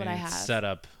 no, that's what I Like, have.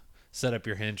 Set up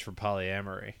your hinge for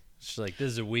polyamory. It's like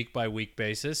this is a week by week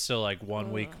basis. So like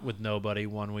 1 week with nobody,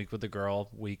 1 week with a girl,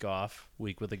 week off,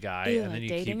 week with a guy, Ew, and then you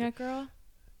dating keep a girl?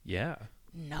 Yeah.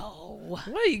 No.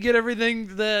 Well, you get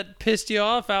everything that pissed you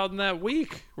off out in that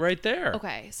week right there.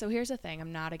 Okay, so here's the thing.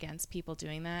 I'm not against people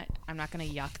doing that. I'm not going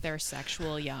to yuck their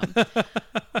sexual yum.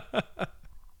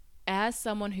 As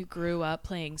someone who grew up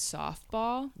playing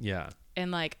softball Yeah.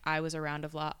 and like I was around a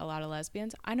lot of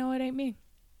lesbians, I know it ain't me.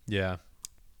 Yeah.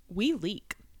 We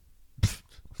leak.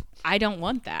 I don't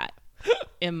want that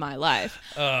in my life.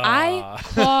 I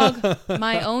clog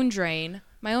my own drain,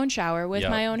 my own shower with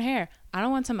Yep. my own hair. I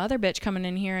don't want some other bitch coming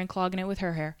in here and clogging it with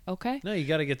her hair. Okay? No, you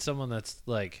got to get someone that's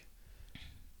like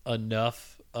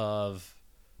enough of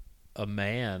a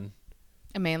man,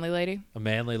 A manly lady. a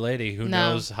manly lady who No.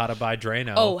 knows how to buy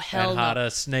Drano Oh, hell and how no.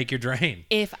 to snake your drain.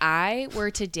 If I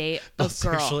were to date a girl,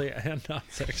 Sexually and not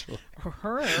sexually.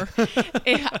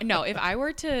 if I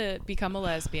were to become a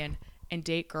lesbian and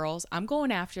date girls, I'm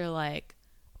going after like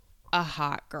a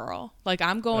hot girl. Like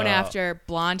I'm going after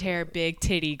blonde hair, big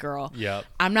titty girl. Yep.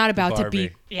 I'm not about Barbie.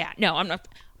 to be. Yeah, no, I'm not.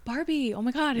 Barbie. Oh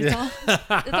my God, it's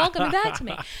all coming back to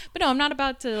me. But no, I'm not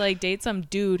about to like date some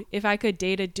dude. If I could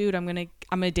date a dude, I'm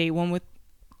gonna date one with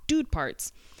dude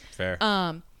parts. Fair.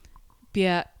 But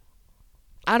yeah,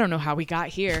 I don't know how we got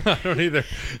here. I don't either.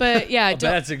 But yeah, A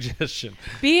bad suggestion.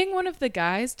 being one of the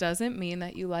guys doesn't mean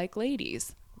that you like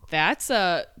ladies. That's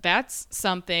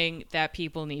something that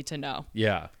people need to know.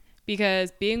 Yeah.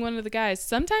 Because being one of the guys,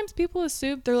 sometimes people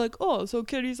assume they're like, oh, so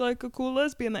Kitty's like a cool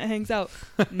lesbian that hangs out.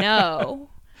 No.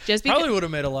 Just because. Probably would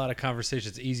have made a lot of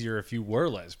conversations easier if you were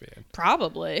lesbian.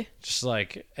 Probably. Just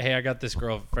like, hey, I got this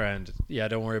girlfriend. Yeah,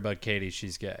 don't worry about Katie.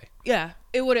 She's gay. Yeah.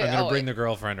 It would have. I'm going to bring the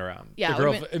girlfriend around. Yeah, The it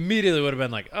girl would've immediately would have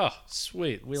been like, oh,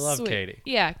 sweet. We love Sweet. Katie.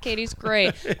 Yeah, Katie's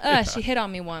great. She hit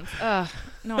on me once.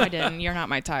 No, I didn't. You're not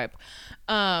my type.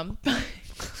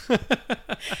 But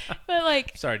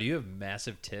like, Sorry, do you have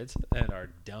massive tits and are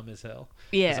dumb as hell? 'Cause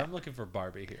Yeah. I'm looking for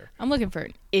Barbie here. I'm looking for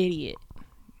an idiot,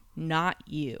 not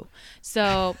you.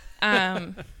 So,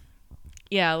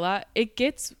 yeah, it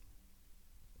gets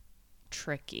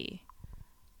tricky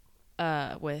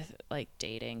with like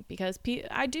dating because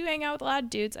I do hang out with a lot of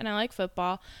dudes and I like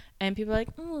football, and people are like,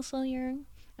 oh, so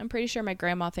I'm pretty sure my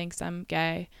grandma thinks I'm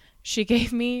gay. She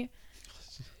gave me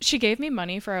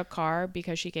money for a car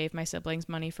because she gave my siblings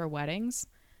money for weddings.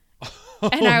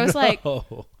 And I was like,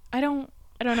 I don't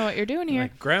know what you're doing here.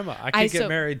 Like, Grandma, I could get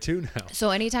married too now.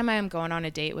 So anytime I am going on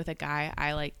a date with a guy,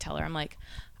 I like tell her, I'm like,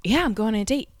 yeah, I'm going on a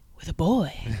date with a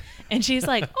boy. And she's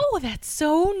like, oh, that's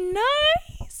so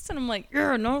nice. And I'm like,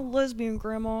 you're not a lesbian,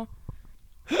 Grandma.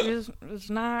 It's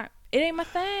not. It ain't my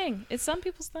thing. It's some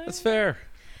people's thing. That's fair.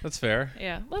 That's fair.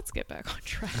 Yeah, let's get back on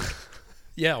track.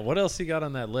 Yeah, what else you got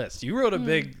on that list? You wrote a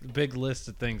big list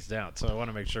of things down, so I want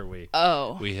to make sure we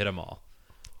hit them all.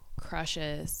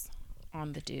 Crushes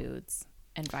on the dudes.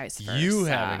 and vice versa. You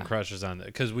having crushes on it,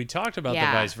 because we talked about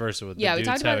Yeah. the vice versa with Yeah, the we dudes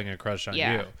talked about- having a crush on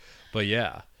yeah. you. But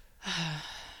yeah.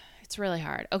 It's really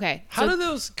hard. Okay. How do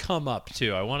those come up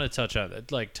too? I want to touch on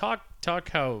it. Like talk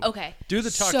how Okay. do the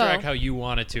talk So- track how you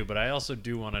want it to, but I also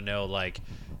do want to know, like,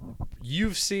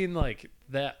 you've seen like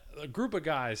that a group of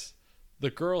guys, the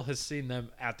girl has seen them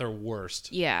at their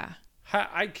worst. Yeah.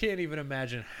 I can't even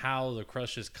imagine how the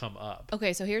crushes come up.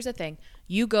 Okay, so here's the thing.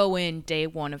 You go in day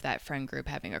one of that friend group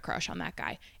having a crush on that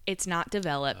guy. It's not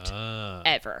developed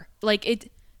ever. Like,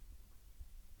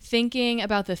 thinking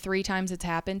about the 3 times it's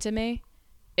happened to me,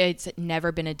 it's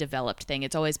never been a developed thing.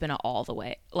 It's always been an all the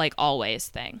way, like always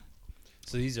thing.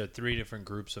 So these are 3 different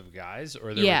groups of guys,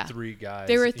 or Yeah. were 3 guys?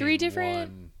 There were 3 in different.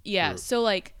 one Yeah. group? So,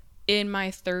 like, in my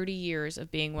 30 years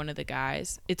of being one of the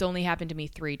guys, it's only happened to me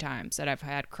 3 times that I've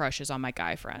had crushes on my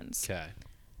guy friends. Okay.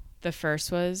 The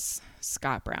first was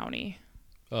Scott Brownie.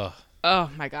 Ugh, Oh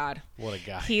my God. what a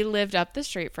guy. He lived up the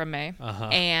street from me. Uh-huh.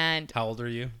 And How old are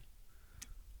you?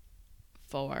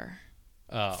 4.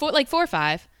 Oh, 4, like 4 or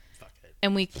 5. fuck it.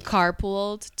 And we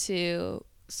carpooled to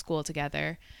school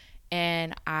together.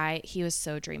 And he was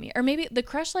so dreamy. Or maybe the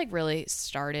crush like really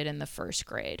started in the 1st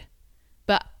grade.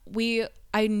 But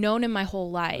I'd known him my whole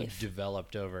life.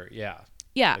 Developed over, yeah.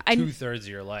 Yeah. Like 2/3 of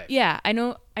your life. Yeah, I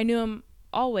knew him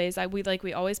always.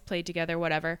 We always played together,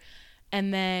 whatever.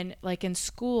 And then like in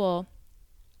school,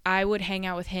 I would hang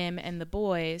out with him and the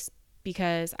boys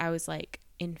because I was like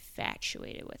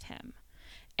infatuated with him.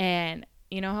 And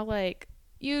you know how like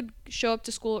you'd show up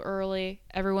to school early,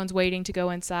 everyone's waiting to go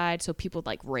inside, so people would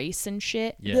like race and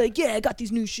shit. Yeah. Be like, yeah, I got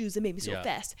these new shoes that made me so Yeah.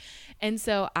 fast. And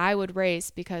so I would race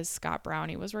because Scott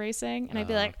Brownie was racing, and I'd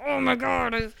be like, oh my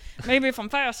God, maybe if I'm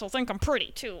fast, they'll think I'm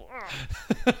pretty too.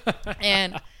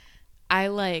 And I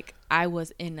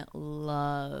was in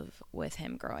love with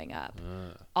him growing up,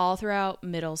 all throughout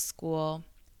middle school,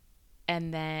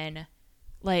 and then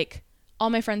like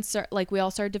all my friends we all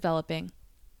started developing.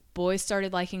 Boys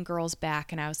started liking girls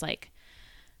back, and I was like,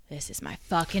 this is my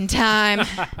fucking time.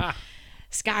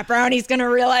 Scott Brownie's gonna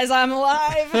realize I'm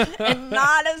alive and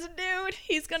not as a dude.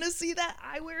 He's gonna see that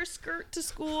I wear a skirt to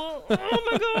school. Oh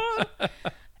my God.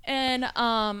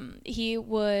 And he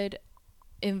would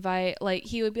invite, like,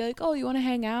 he would be like, oh, you want to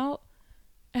hang out?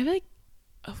 I'd be like,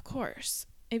 of course.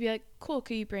 I'd be like, cool,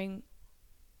 could you bring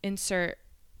insert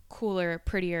cooler,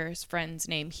 prettier friend's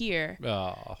name here?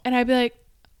 Oh. And I'd be like,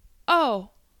 oh,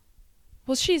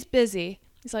 well, she's busy.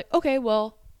 He's like, okay,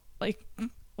 well, like,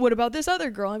 what about this other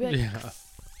girl? I'd be like, Yeah.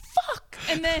 fuck.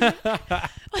 And then,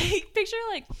 like, picture,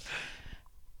 like,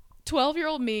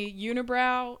 12-year-old me,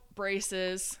 unibrow,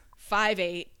 braces,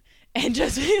 5'8", and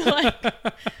just be like,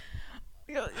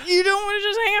 you don't want to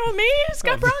just hang out with me,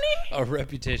 Scott Brownie? A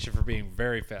reputation for being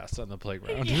very fast on the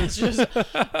playground. Yeah, it's just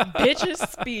bitch is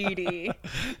speedy,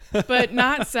 but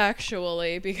not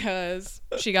sexually because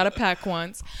she got a peck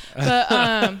once. But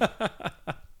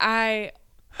I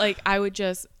would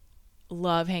just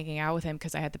love hanging out with him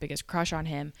because I had the biggest crush on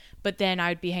him. But then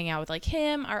I'd be hanging out with like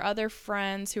him, our other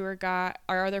friends who were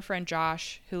our other friend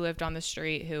Josh, who lived on the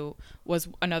street, who was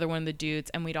another one of the dudes,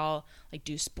 and we'd all like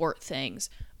do sport things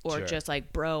or Sure. just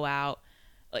like bro out,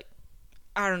 like,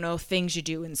 I don't know, things you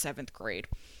do in 7th grade.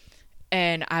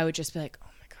 And I would just be like, oh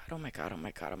my God, oh my God, oh my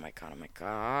God, oh my God, oh my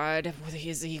God.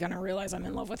 Is he going to realize I'm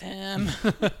in love with him?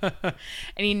 And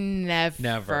he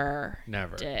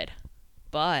never did.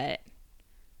 But,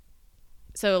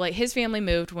 so like his family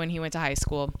moved when he went to high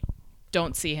school.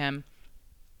 Don't see him.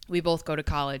 We both go to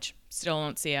college. Still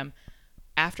don't see him.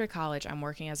 After college, I'm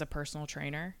working as a personal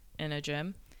trainer in a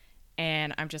gym.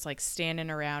 And I'm just like standing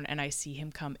around and I see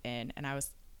him come in and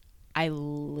I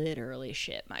literally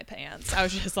shit my pants. I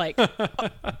was just like,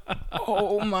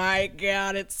 oh my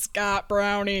God, it's Scott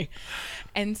Brownie.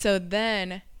 And so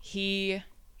then he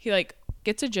like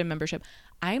gets a gym membership.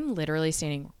 I'm literally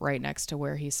standing right next to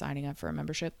where he's signing up for a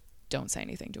membership. Don't say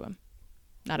anything to him.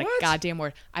 Not What? a goddamn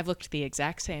word. I've looked the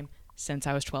exact same since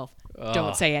I was 12. Ugh.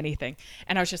 Don't say anything.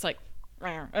 And I was just like,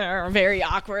 very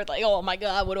awkward. Like, oh my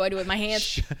God, what do I do with my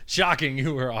hands? Shocking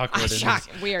you were awkward. in this-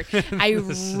 Shocking. Weird. I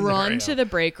this run scenario. to the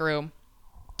break room.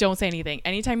 Don't say anything.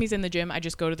 Anytime he's in the gym, I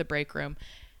just go to the break room.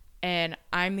 And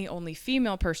I'm the only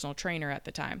female personal trainer at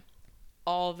the time.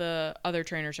 All the other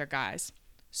trainers are guys.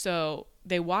 So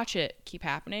they watch it keep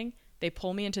happening. They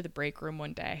pull me into the break room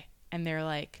one day and they're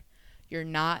like, you're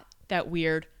not that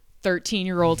weird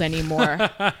 13-year-old anymore.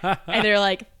 And they're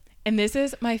like, and this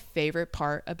is my favorite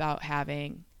part about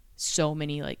having so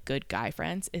many like good guy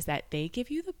friends is that they give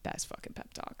you the best fucking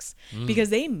pep talks because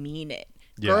they mean it.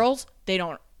 Yeah. Girls, they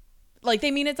don't, like,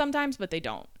 they mean it sometimes, but they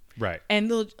don't. Right. And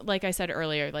they'll, like I said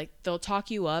earlier, like they'll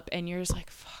talk you up and you're just like,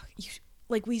 fuck, you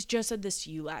like, we just said this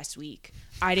to you last week.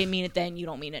 I didn't mean it then. You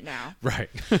don't mean it now. Right.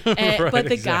 And, Right, but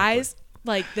the exactly. guys,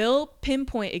 like, they'll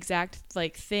pinpoint exact,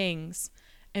 like, things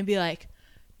and be like,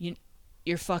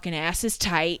 your fucking ass is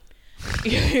tight.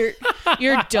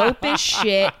 You're dope as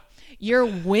shit. You're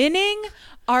winning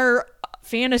our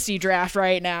fantasy draft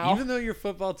right now. Even though your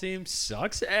football team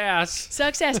sucks ass.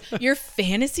 Sucks ass. Your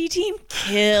fantasy team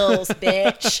kills,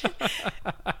 bitch.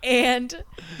 And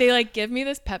they, like, give me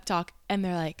this pep talk, and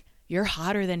they're like, you're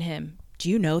hotter than him. Do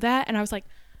you know that? And I was like,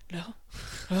 no.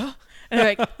 Huh? And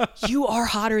they're like, you are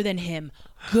hotter than him.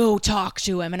 Go talk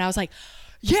to him. And I was like,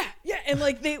 yeah. And,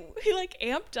 like, he, like,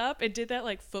 amped up and did that,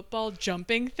 like, football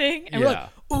jumping thing. And we're like,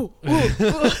 ooh.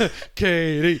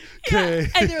 Katie.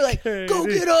 And they're like, go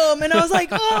get him. And I was like,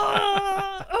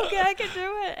 oh, okay, I can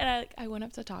do it. And I went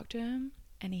up to talk to him,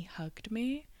 and he hugged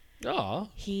me. Oh.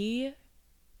 He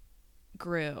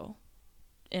grew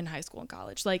in high school and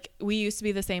college. Like, we used to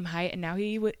be the same height, and now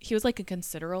he was like a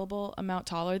considerable amount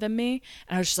taller than me.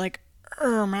 And I was just like,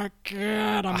 oh my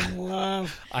God, I'm in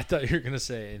love. I thought you were going to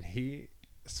say, and he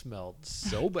smelled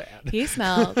so bad. He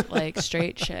smelled like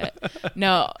straight shit.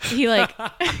 No, he, like,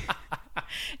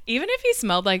 even if he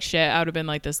smelled like shit, I would have been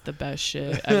like, this is the best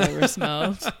shit I've ever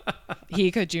smelled.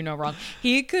 He could do no wrong.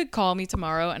 He could call me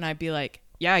tomorrow and I'd be like,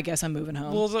 yeah, I guess I'm moving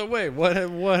home. Well, so wait, what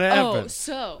Oh, happened?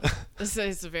 so this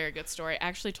is a very good story. I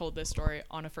actually told this story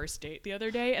on a first date the other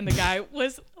day, and the guy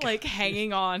was like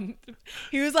hanging on.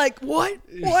 He was like, "What?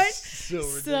 What?" So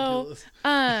ridiculous.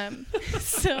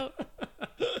 So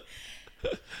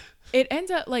it ends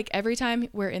up like every time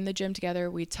we're in the gym together,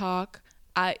 we talk.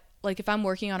 Like, if I'm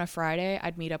working on a Friday,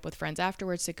 I'd meet up with friends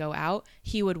afterwards to go out.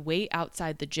 He would wait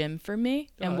outside the gym for me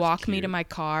and that's walk me cute. to my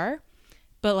car.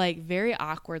 But, like, very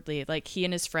awkwardly, like, he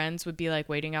and his friends would be, like,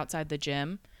 waiting outside the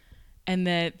gym. And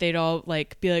then they'd all,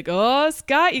 like, be like, oh,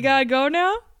 Scott, you gotta go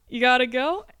now? You gotta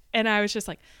go? And I was just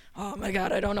like, oh, my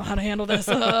God, I don't know how to handle this.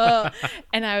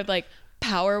 And I would, like,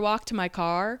 power walk to my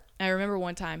car. And I remember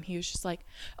one time he was just like,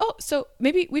 oh, so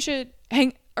maybe we should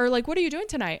hang, or, like, what are you doing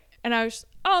tonight? And I was,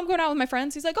 oh, I'm going out with my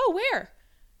friends. He's like, oh, where?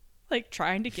 Like,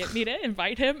 trying to get me to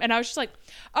invite him. And I was just like,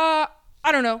 I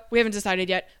don't know. We haven't decided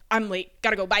yet. I'm late.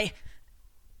 Gotta go. Bye.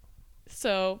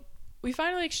 So we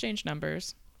finally exchanged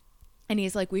numbers, and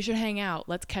he's like, we should hang out.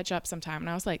 Let's catch up sometime. And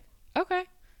I was like, okay.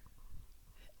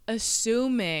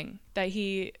 Assuming that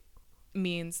he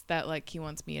means that, like, he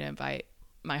wants me to invite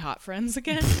my hot friends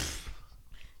again.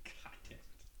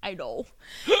 I know.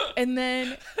 And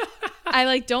then I,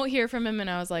 like, don't hear from him, and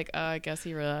I was like, I guess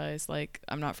he realized, like,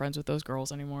 I'm not friends with those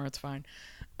girls anymore. It's fine.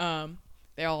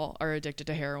 They all are addicted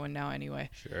to heroin now anyway.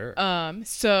 Sure.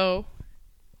 So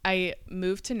I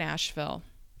moved to Nashville.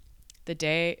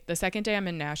 The second day I'm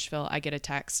in Nashville, I get a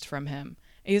text from him.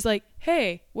 And he's like,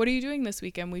 hey, what are you doing this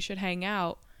weekend? We should hang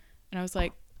out. And I was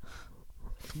like,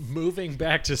 Moving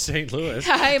back to St. Louis.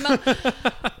 I'm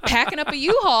packing up a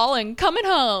U-Haul and coming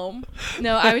home.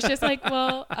 No, I was just like,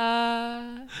 well,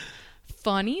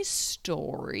 funny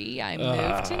story. I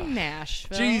moved to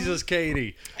Nashville. Jesus,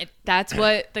 Katie. That's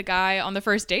what the guy on the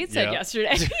first date said Yep.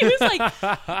 yesterday. He was like,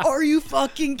 are you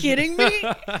fucking kidding me?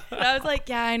 And I was like,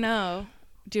 yeah, I know.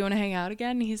 Do you want to hang out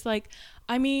again? And he's like,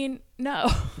 I mean, no.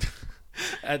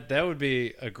 That would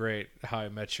be a great How I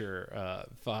Met Your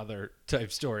Father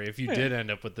type story if you did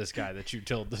end up with this guy that you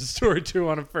told the story to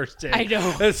on a first date. I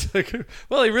know. It's like,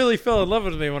 well, he really fell in love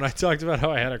with me when I talked about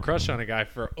how I had a crush on a guy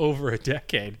for over a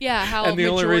decade. Yeah, how and the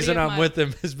only majority reason of I'm with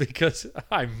him is because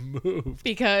I moved.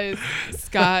 Because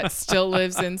Scott still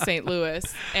lives in St. Louis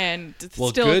and Well,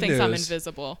 still good thinks I'm news.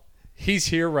 invisible. He's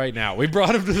here right now. We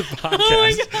brought him to the podcast. Oh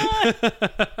my God.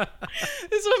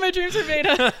 This is what my dreams are made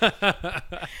of.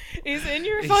 He's in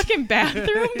your fucking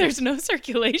bathroom. There's no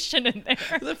circulation in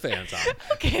there. The fan's on.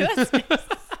 Okay, that's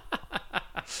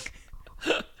nice.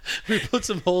 We put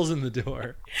some holes in the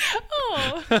door.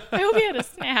 Oh, I hope he had a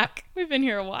snack. We've been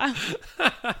here a while.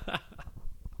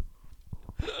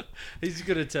 He's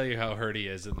going to tell you how hurt he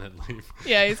is and then leave.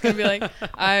 Yeah, he's going to be like,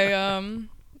 I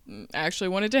actually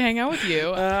wanted to hang out with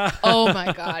you. Oh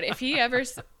my God. If he ever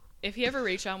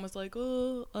reached out and was like,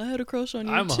 oh, I had a crush on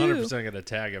you I'm too. 100% going to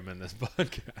tag him in this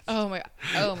podcast. Oh my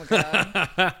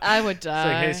God. I would It's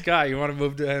die. like, hey, Scott, you want to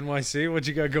move to NYC? What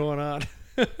you got going on?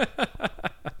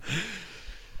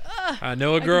 I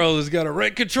know a girl who's got a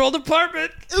rent-controlled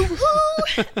apartment.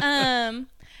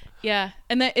 Yeah.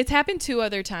 And that it's happened 2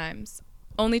 other times.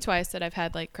 Only twice that I've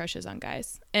had, like, crushes on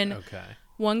guys. And Okay.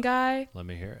 one guy Let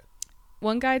me hear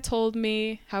it. told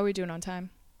me, how are we doing on time?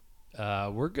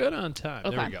 We're good on time.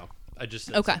 There Okay. we go. I just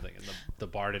said Okay. something, and the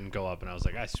bar didn't go up, and I was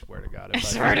like, I swear to God. I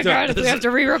swear to God, we have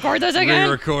to re-record this again.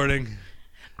 Re-recording.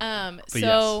 So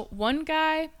yes. one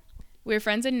guy We were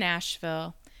friends in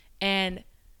Nashville, and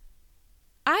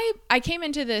I came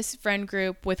into this friend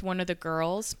group with one of the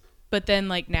girls, but then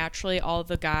like naturally all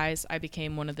the guys, I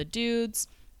became one of the dudes,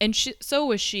 and so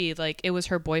was she. Like it was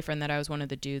her boyfriend that I was one of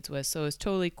the dudes with, so it was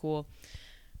totally cool.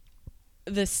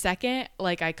 The second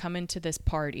like I come into this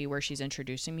party where she's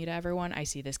introducing me to everyone, I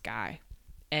see this guy,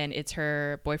 and it's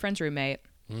her boyfriend's roommate.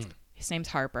 His name's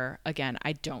Harper. Again,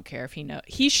 I don't care if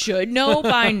he should know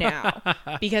by now,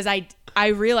 because I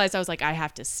realized I was like, I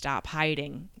have to stop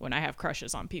hiding when I have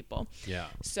crushes on people. Yeah.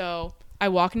 So I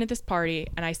walk into this party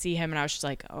and I see him, and I was just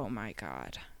like, oh my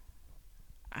God,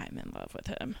 I'm in love with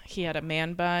him. He had a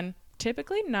man bun,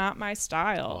 typically not my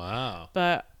style. Wow.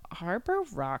 But Harper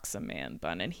rocks a man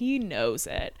bun, and he knows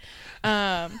it.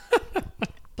 But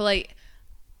like,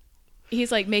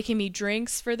 he's like making me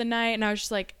drinks for the night, and I was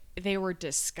just like, they were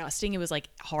disgusting. It was like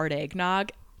hard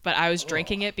eggnog, but I was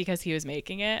drinking it because he was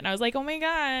making it, and I was like, oh my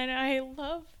God, I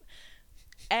love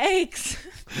eggs.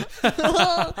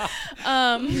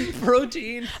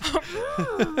 Protein.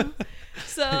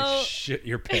 So Shit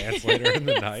your pants later in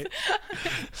the night.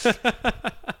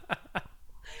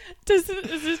 is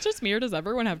this just me, or does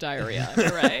everyone have diarrhea?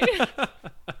 Right.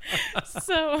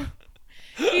 So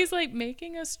he's like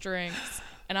making us drinks,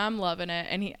 and I'm loving it,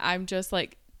 and I'm just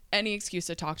like, any excuse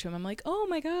to talk to him, I'm like, oh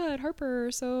my God, Harper,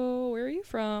 so where are you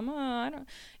from? I don't.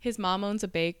 His mom owns a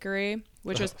bakery,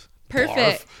 which was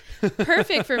perfect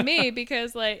for me,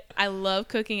 because like I love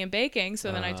cooking and baking.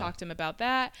 So then I talked to him about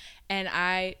that, and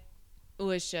I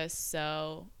was just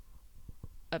so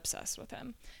obsessed with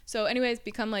him. So anyways,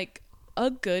 become like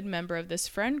a good member of this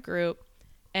friend group,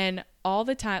 and all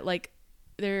the time, like,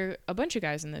 there are a bunch of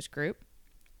guys in this group.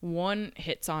 One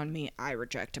hits on me, I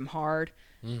reject him hard.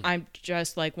 I'm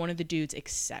just like one of the dudes,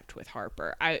 except with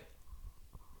Harper. But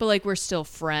like we're still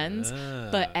friends.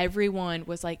 But everyone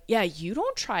was like, yeah, you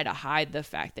don't try to hide the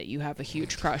fact that you have a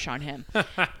huge crush on him.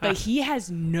 But he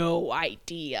has no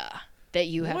idea that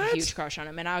you have a huge crush on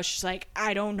him. And I was just like,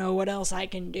 I don't know what else I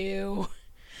can do.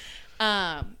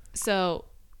 So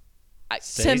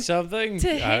Say something to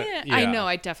him. Yeah. I know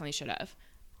I definitely should have,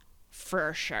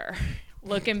 for sure.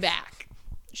 Looking back,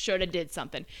 should have did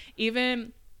something.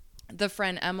 Even the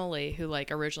friend Emily, who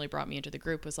like originally brought me into the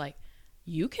group, was like,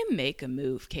 you can make a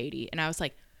move, Katie. And I was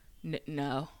like,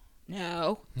 no.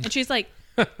 And she's like,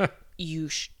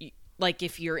 like,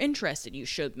 if you're interested, you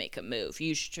should make a move.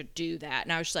 You should do that.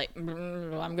 And I was just like,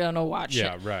 I'm going to watch it.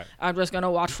 Yeah, right. I'm just going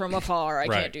to watch from afar. I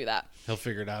can't do that. He'll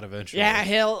figure it out eventually. Yeah,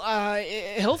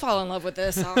 he'll fall in love with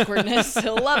this awkwardness.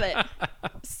 He'll love it.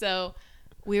 So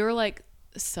we were like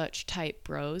such tight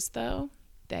bros, though,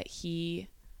 that he,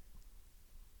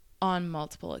 on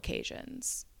multiple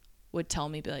occasions, would tell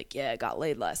me, be like, yeah, I got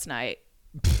laid last night.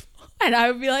 And I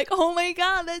would be like, oh my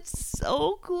God, that's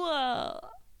so cool.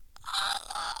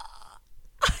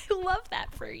 I love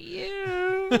that for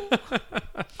you.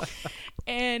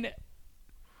 And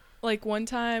like one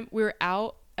time we were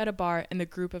out at a bar in the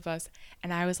group of us,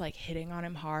 and I was like hitting on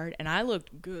him hard, and I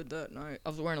looked good that night. I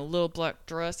was wearing a little black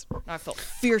dress, and I felt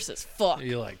fierce as fuck.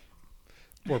 You like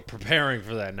were preparing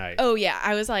for that night. Oh yeah,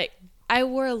 I was like, I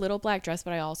wore a little black dress,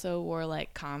 but I also wore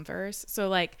like Converse, so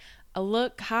like I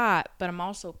look hot, but I'm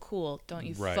also cool. Don't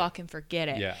you fucking forget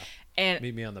it. Yeah. And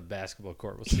meet me on the basketball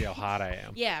court. We'll see how hot I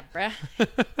am. Yeah, bruh.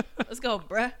 Let's go,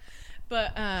 bruh.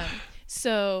 But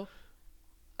so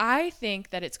I think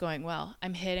that it's going well.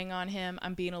 I'm hitting on him.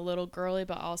 I'm being a little girly,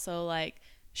 but also like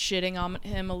shitting on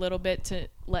him a little bit to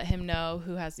let him know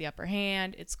who has the upper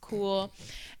hand. It's cool.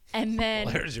 And then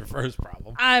well, there's your first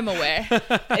problem. I'm aware.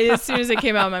 As soon as it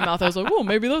came out of my mouth, I was like, oh,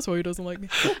 maybe that's why he doesn't like me.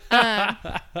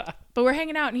 But we're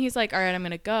hanging out, and he's like, all right, I'm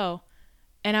going to go.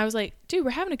 And I was like, dude, we're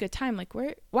having a good time. Like,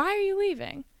 why are you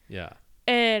leaving? Yeah.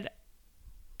 And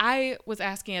I was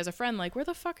asking as a friend, like, where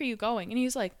the fuck are you going? And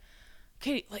he's like,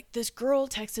 Katie, like, this girl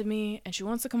texted me, and she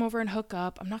wants to come over and hook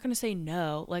up. I'm not going to say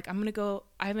no. Like, I'm going to go.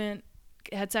 I haven't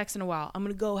had sex in a while. I'm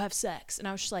going to go have sex. And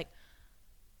I was just like,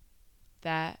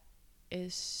 that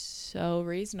is so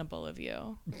reasonable of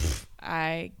you.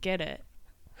 I get it.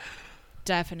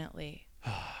 Definitely.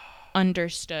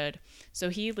 Understood. So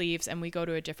he leaves, and we go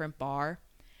to a different bar,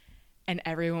 and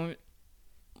everyone,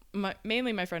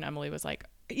 mainly my friend Emily, was like,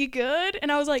 are you good?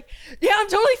 And I was like, yeah, I'm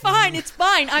totally fine. It's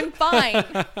fine. I'm fine.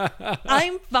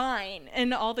 I'm fine.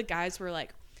 And all the guys were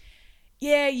like,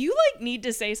 yeah, you like need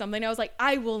to say something. I was like,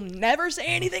 I will never say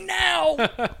anything now.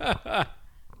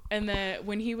 And then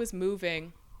when he was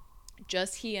moving,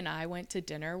 just he and I went to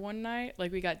dinner one night.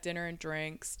 Like, we got dinner and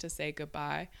drinks to say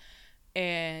goodbye.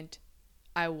 And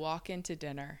I walk into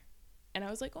dinner, and I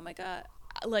was like, oh my God.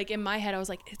 Like, in my head, I was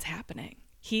like, it's happening.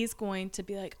 He's going to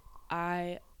be like,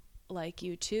 I like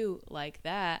you too, like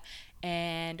that.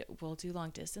 And we'll do long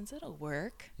distance. It'll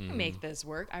work. Make this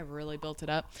work. I really built it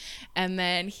up. And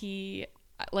then he,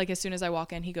 like, as soon as I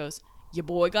walk in, he goes, your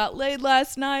boy got laid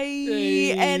last night,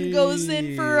 and goes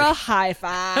in for a high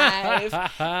five.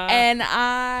 And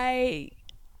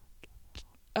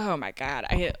oh my God,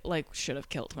 I like should have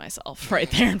killed myself right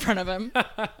there in front of him.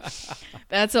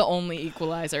 That's the only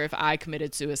equalizer if I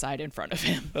committed suicide in front of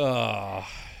him. Oh,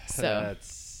 So that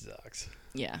sucks.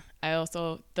 yeah, I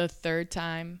also, the third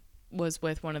time was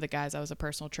with one of the guys I was a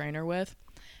personal trainer with,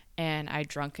 and I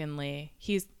drunkenly,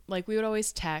 he's like, we would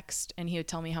always text, and he would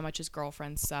tell me how much his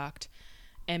girlfriend sucked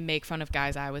and make fun of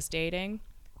guys I was dating.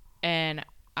 And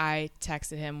I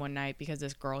texted him one night because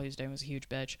this girl he was dating was a huge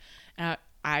bitch, and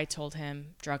I told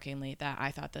him drunkenly that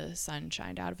I thought the sun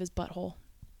shined out of his butthole.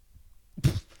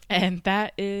 And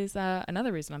that is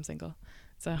another reason I'm single.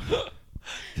 So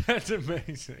That's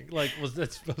amazing. Like, was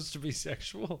that supposed to be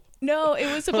sexual? no,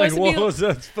 it was supposed Like, to be. what was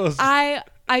that supposed to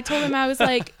I told him, I was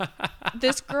like,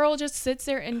 this girl just sits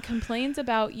there and complains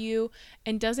about you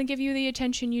and doesn't give you the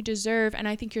attention you deserve. And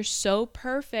I think you're so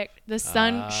perfect. The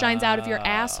sun shines out of your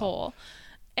asshole.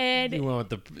 And You went with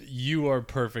the you are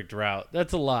perfect route.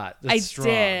 That's a lot. That's I strong.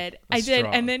 did. I That's did.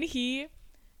 strong. And then he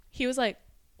was like,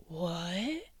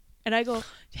 what? And I go,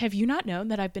 have you not known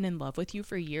that I've been in love with you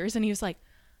for years? And he was like,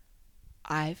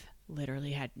 I've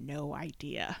literally had no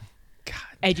idea. God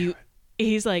And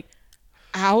he's like,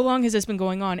 how long has this been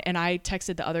going on? And I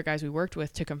texted the other guys we worked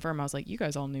with to confirm. I was like, you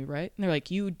guys all knew, right? And they're like,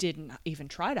 you didn't even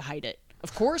try to hide it.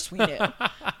 Of course we knew.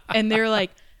 And they're like,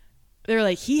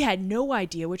 he had no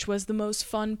idea, which was the most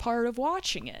fun part of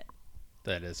watching it.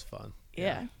 that is fun.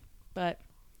 Yeah. But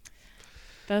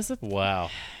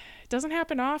Wow. it doesn't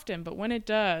happen often, but when it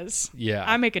does, Yeah.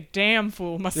 I make a damn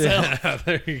fool of myself. Yeah,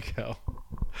 there you go.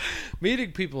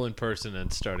 Meeting people in person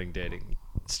and starting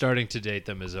to date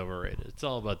them is overrated. It's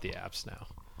all about the apps now.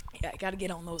 Yeah, I got to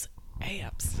get on those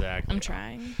apps. Exactly. I'm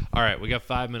trying. All right, we got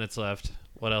 5 minutes left.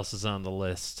 What else is on the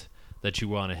list that you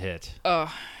want to hit?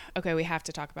 Oh, okay. We have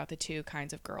to talk about the two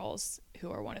kinds of girls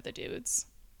who are one of the dudes.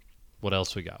 What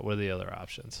else we got? What are the other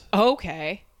options?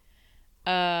 Okay.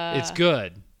 It's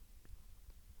good.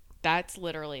 That's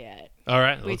literally it. All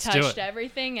right, We let's do touched it.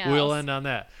 everything else. We'll end on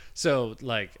that. So,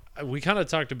 like, we kind of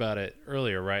talked about it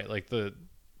earlier, right? Like,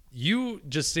 you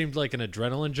just seemed like an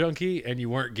adrenaline junkie, and you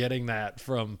weren't getting that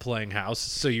from playing house.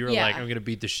 So you were Yeah. like, I'm going to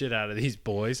beat the shit out of these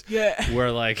boys. Yeah.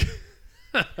 Where, like,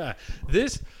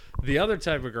 the other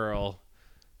type of girl,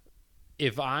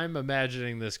 if I'm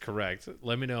imagining this correct,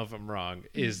 let me know if I'm wrong,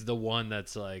 is the one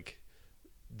that's like,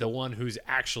 the one who's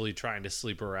actually trying to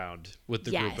sleep around with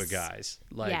the group of Yes. guys.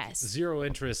 Like, Yes. zero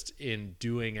interest in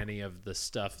doing any of the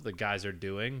stuff the guys are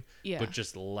doing, Yeah. but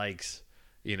just likes,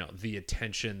 the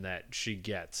attention that she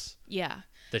gets Yeah.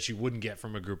 that she wouldn't get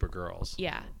from a group of girls.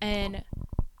 Yeah. And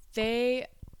they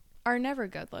are never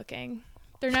good looking.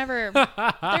 They're never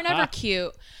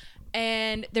cute,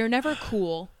 and they're never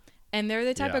cool. And they're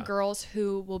the type Yeah. of girls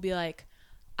who will be like,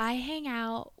 I hang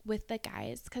out with the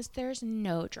guys because there's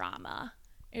no drama.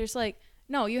 You're just like,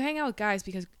 no, you hang out with guys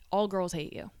because all girls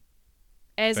hate you.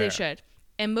 As they Fair. should.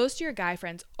 And most of your guy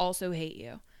friends also hate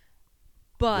you.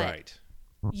 But Right.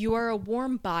 you are a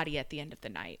warm body at the end of the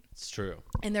night. It's true.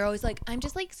 And they're always like, I'm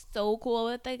just like so cool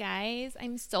with the guys.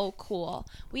 I'm so cool.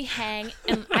 We hang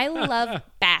and I love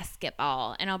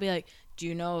basketball. And I'll be like, do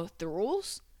you know the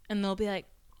rules? And they'll be like,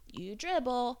 you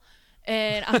dribble.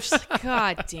 And I'm just like,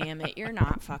 God damn it. You're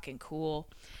not fucking cool.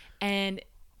 And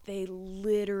they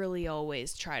literally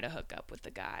always try to hook up with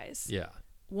the guys. Yeah.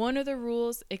 One of the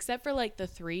rules, except for like the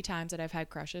 3 times that I've had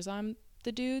crushes on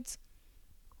the dudes,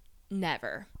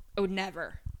 never. Oh,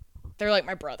 never. They're like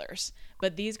my brothers.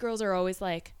 But these girls are always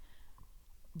like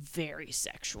very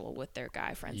sexual with their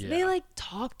guy friends. Yeah. They like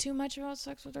talk too much about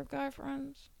sex with their guy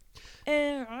friends.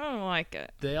 And I don't like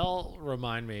it. They all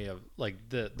remind me of, like,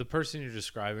 the person you're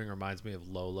describing reminds me of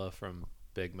Lola from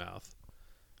Big Mouth.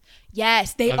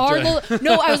 Yes, they I'm are trying- Lola.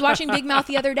 No, I was watching Big Mouth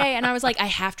the other day and I was like, I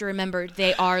have to remember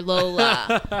they are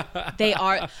Lola. They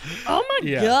are. Oh my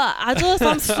Yeah. God.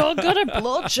 I'm so good at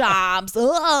blowjobs.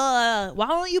 Why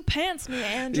don't you pants me,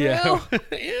 Andrew? Yeah.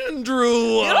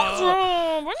 Andrew. Andrew, why don't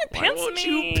you Why pants won't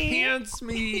me? you pants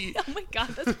me? Oh my God,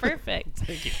 that's perfect.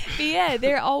 Thank you. But yeah,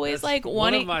 they're always like One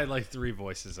wanting. of my, like, 3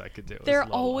 voices I could do. is They're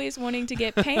Lola. always wanting to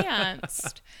get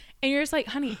pantsed. And you're just like,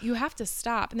 honey, you have to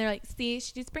stop. And they're like, see,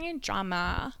 she's bringing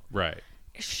drama. Right.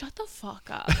 Shut the fuck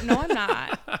up. No, I'm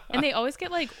not. And they always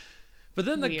get like, But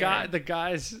then the Weird.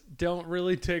 guys don't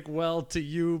really take well to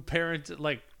you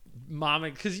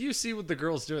momming, because you see what the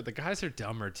girls do it. The guys are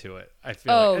dumber to it, I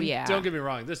feel Oh, like. And yeah. don't get me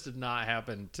wrong, this did not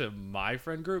happen to my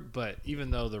friend group, but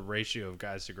even though the ratio of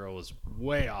guys to girl was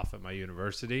way off at my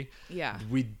university, Yeah.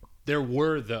 there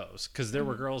were those, because there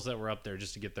were girls that were up there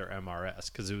just to get their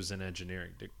MRS, because it was an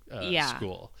engineering Yeah.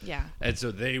 school. Yeah. And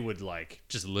so they would like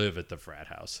just live at the frat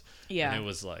house. Yeah. And it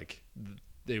was like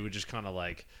they would just kind of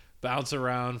like bounce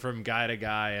around from guy to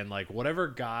guy, and like whatever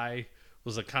guy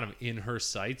was like kind of in her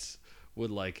sights would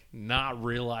like not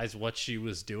realize what she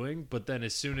was doing, but then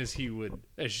as soon as she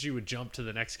would jump to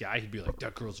the next guy, he'd be like,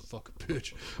 that girl's a fucking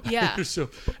bitch. Yeah. So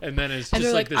and then it's And just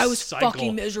they're like like, this I was cycle.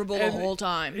 fucking miserable the And- whole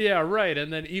time. Yeah, right.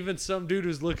 And then even some dude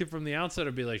who's looking from the outside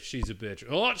would be like, she's a bitch.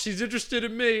 Oh, she's interested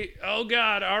in me. Oh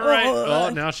God. All right. Oh,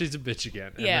 now she's a bitch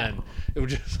again. And Yeah. then it would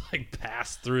just like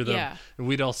pass through them. Yeah. And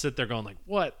we'd all sit there going like,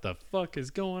 what the fuck is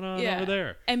going on over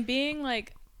there? And being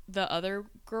like the other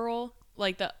girl,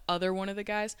 like the other one of the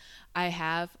guys, I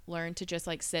have learned to just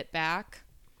like sit back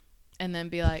and then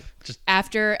be like, Just-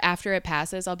 after it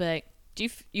passes, I'll be like, do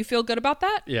you feel good about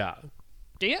that? Yeah.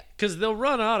 Do you? Because they'll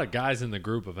run out of guys in the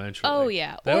group eventually. Oh,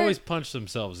 yeah. They Or- always punch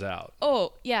themselves out.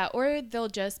 Oh, yeah. Or they'll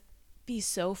just be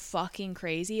so fucking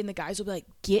crazy and the guys will be like,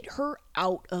 get her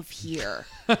out of here.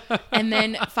 And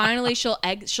then finally she'll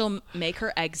make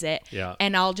her exit. Yeah.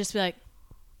 And I'll just be like,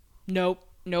 nope,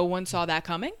 no one saw that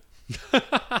coming.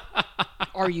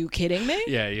 Are you kidding me?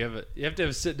 Yeah, you have to have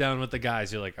a sit down with the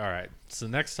guys. You're like, all right, so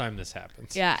next time this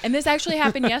happens. Yeah, and this actually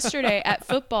happened yesterday at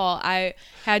football. I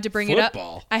had to bring it up.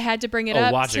 Football? I had to bring it Oh,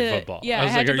 up watching to football. Yeah, I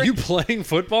was had like, to are bring- you playing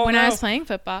football when now? I was playing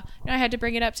football? No, I had to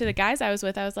bring it up to the guys I was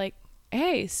with. I was like,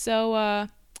 "Hey, so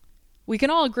we can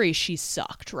all agree she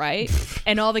sucked, right?"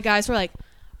 And all the guys were like,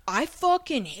 "I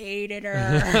fucking hated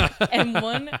her." And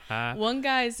one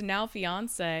guy's now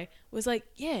fiance was like,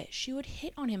 "Yeah, she would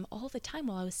hit on him all the time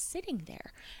while I was sitting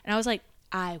there." And I was like,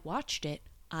 "I watched it.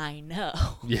 I know."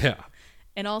 Yeah.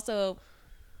 And also,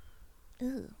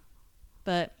 ew.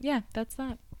 But yeah, that's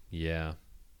that. Yeah.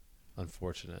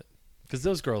 Unfortunate. Because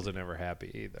those girls are never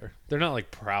happy either. They're not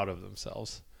like proud of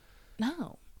themselves.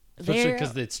 No. Especially They're-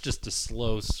 because it's just a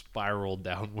slow spiral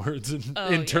downwards in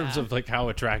Oh, terms yeah. of like how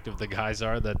attractive the guys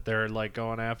are that they're like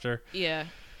going after. Yeah.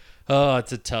 Oh,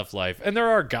 it's a tough life. And there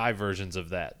are guy versions of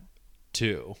that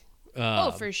too.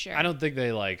 For sure. I don't think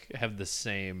they like have the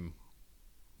same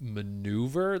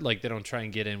maneuver. Like they don't try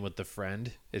and get in with the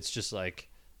friend. It's just like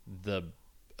the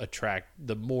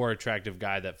more attractive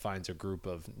guy that finds a group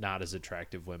of not as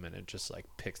attractive women and just like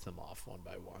picks them off one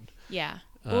by one. Yeah.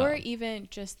 Or even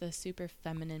just the super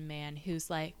feminine man who's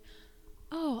like,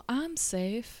 "Oh, I'm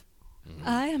safe.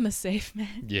 I am a safe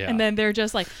man." Yeah. And then they're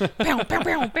just like, "Bow, bow,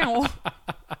 bow, bow."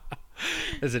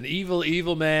 As an evil,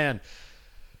 evil man.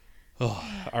 Oh,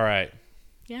 all right.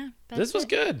 Yeah. That's This was it.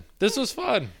 good. This was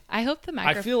fun. I hope the I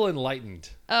microphone. feel enlightened.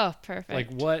 Oh,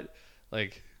 perfect.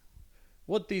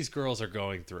 What these girls are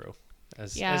going through.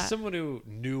 As someone who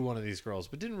knew one of these girls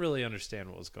but didn't really understand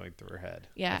what was going through her head.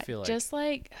 yeah. I feel like Just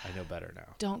like, I know better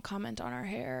now. don't comment on our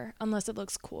hair unless it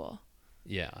looks cool.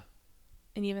 Yeah.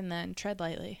 And even then, tread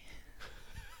lightly.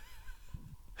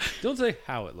 Don't say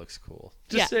how it looks cool.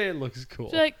 Just Yeah. say it looks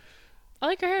cool. Be like, I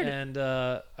like her hair. And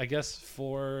I guess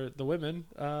for the women,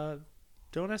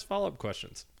 don't ask follow-up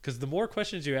questions. Because the more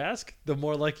questions you ask, the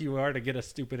more likely you are to get a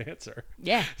stupid answer.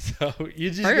 Yeah. So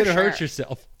you're just For going to hurt sure.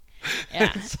 yourself.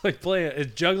 Yeah. It's like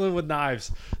it's juggling with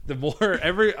knives. The more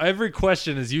every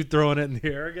question is you throwing it in the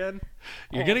air again,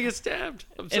 you're gonna get stabbed.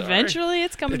 I'm sorry. Eventually,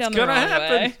 it's coming It's down the gonna wrong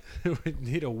happen. way. We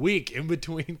need a week in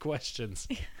between questions.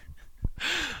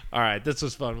 All right, this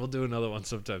was fun. We'll do another one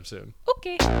sometime soon.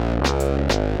 Okay.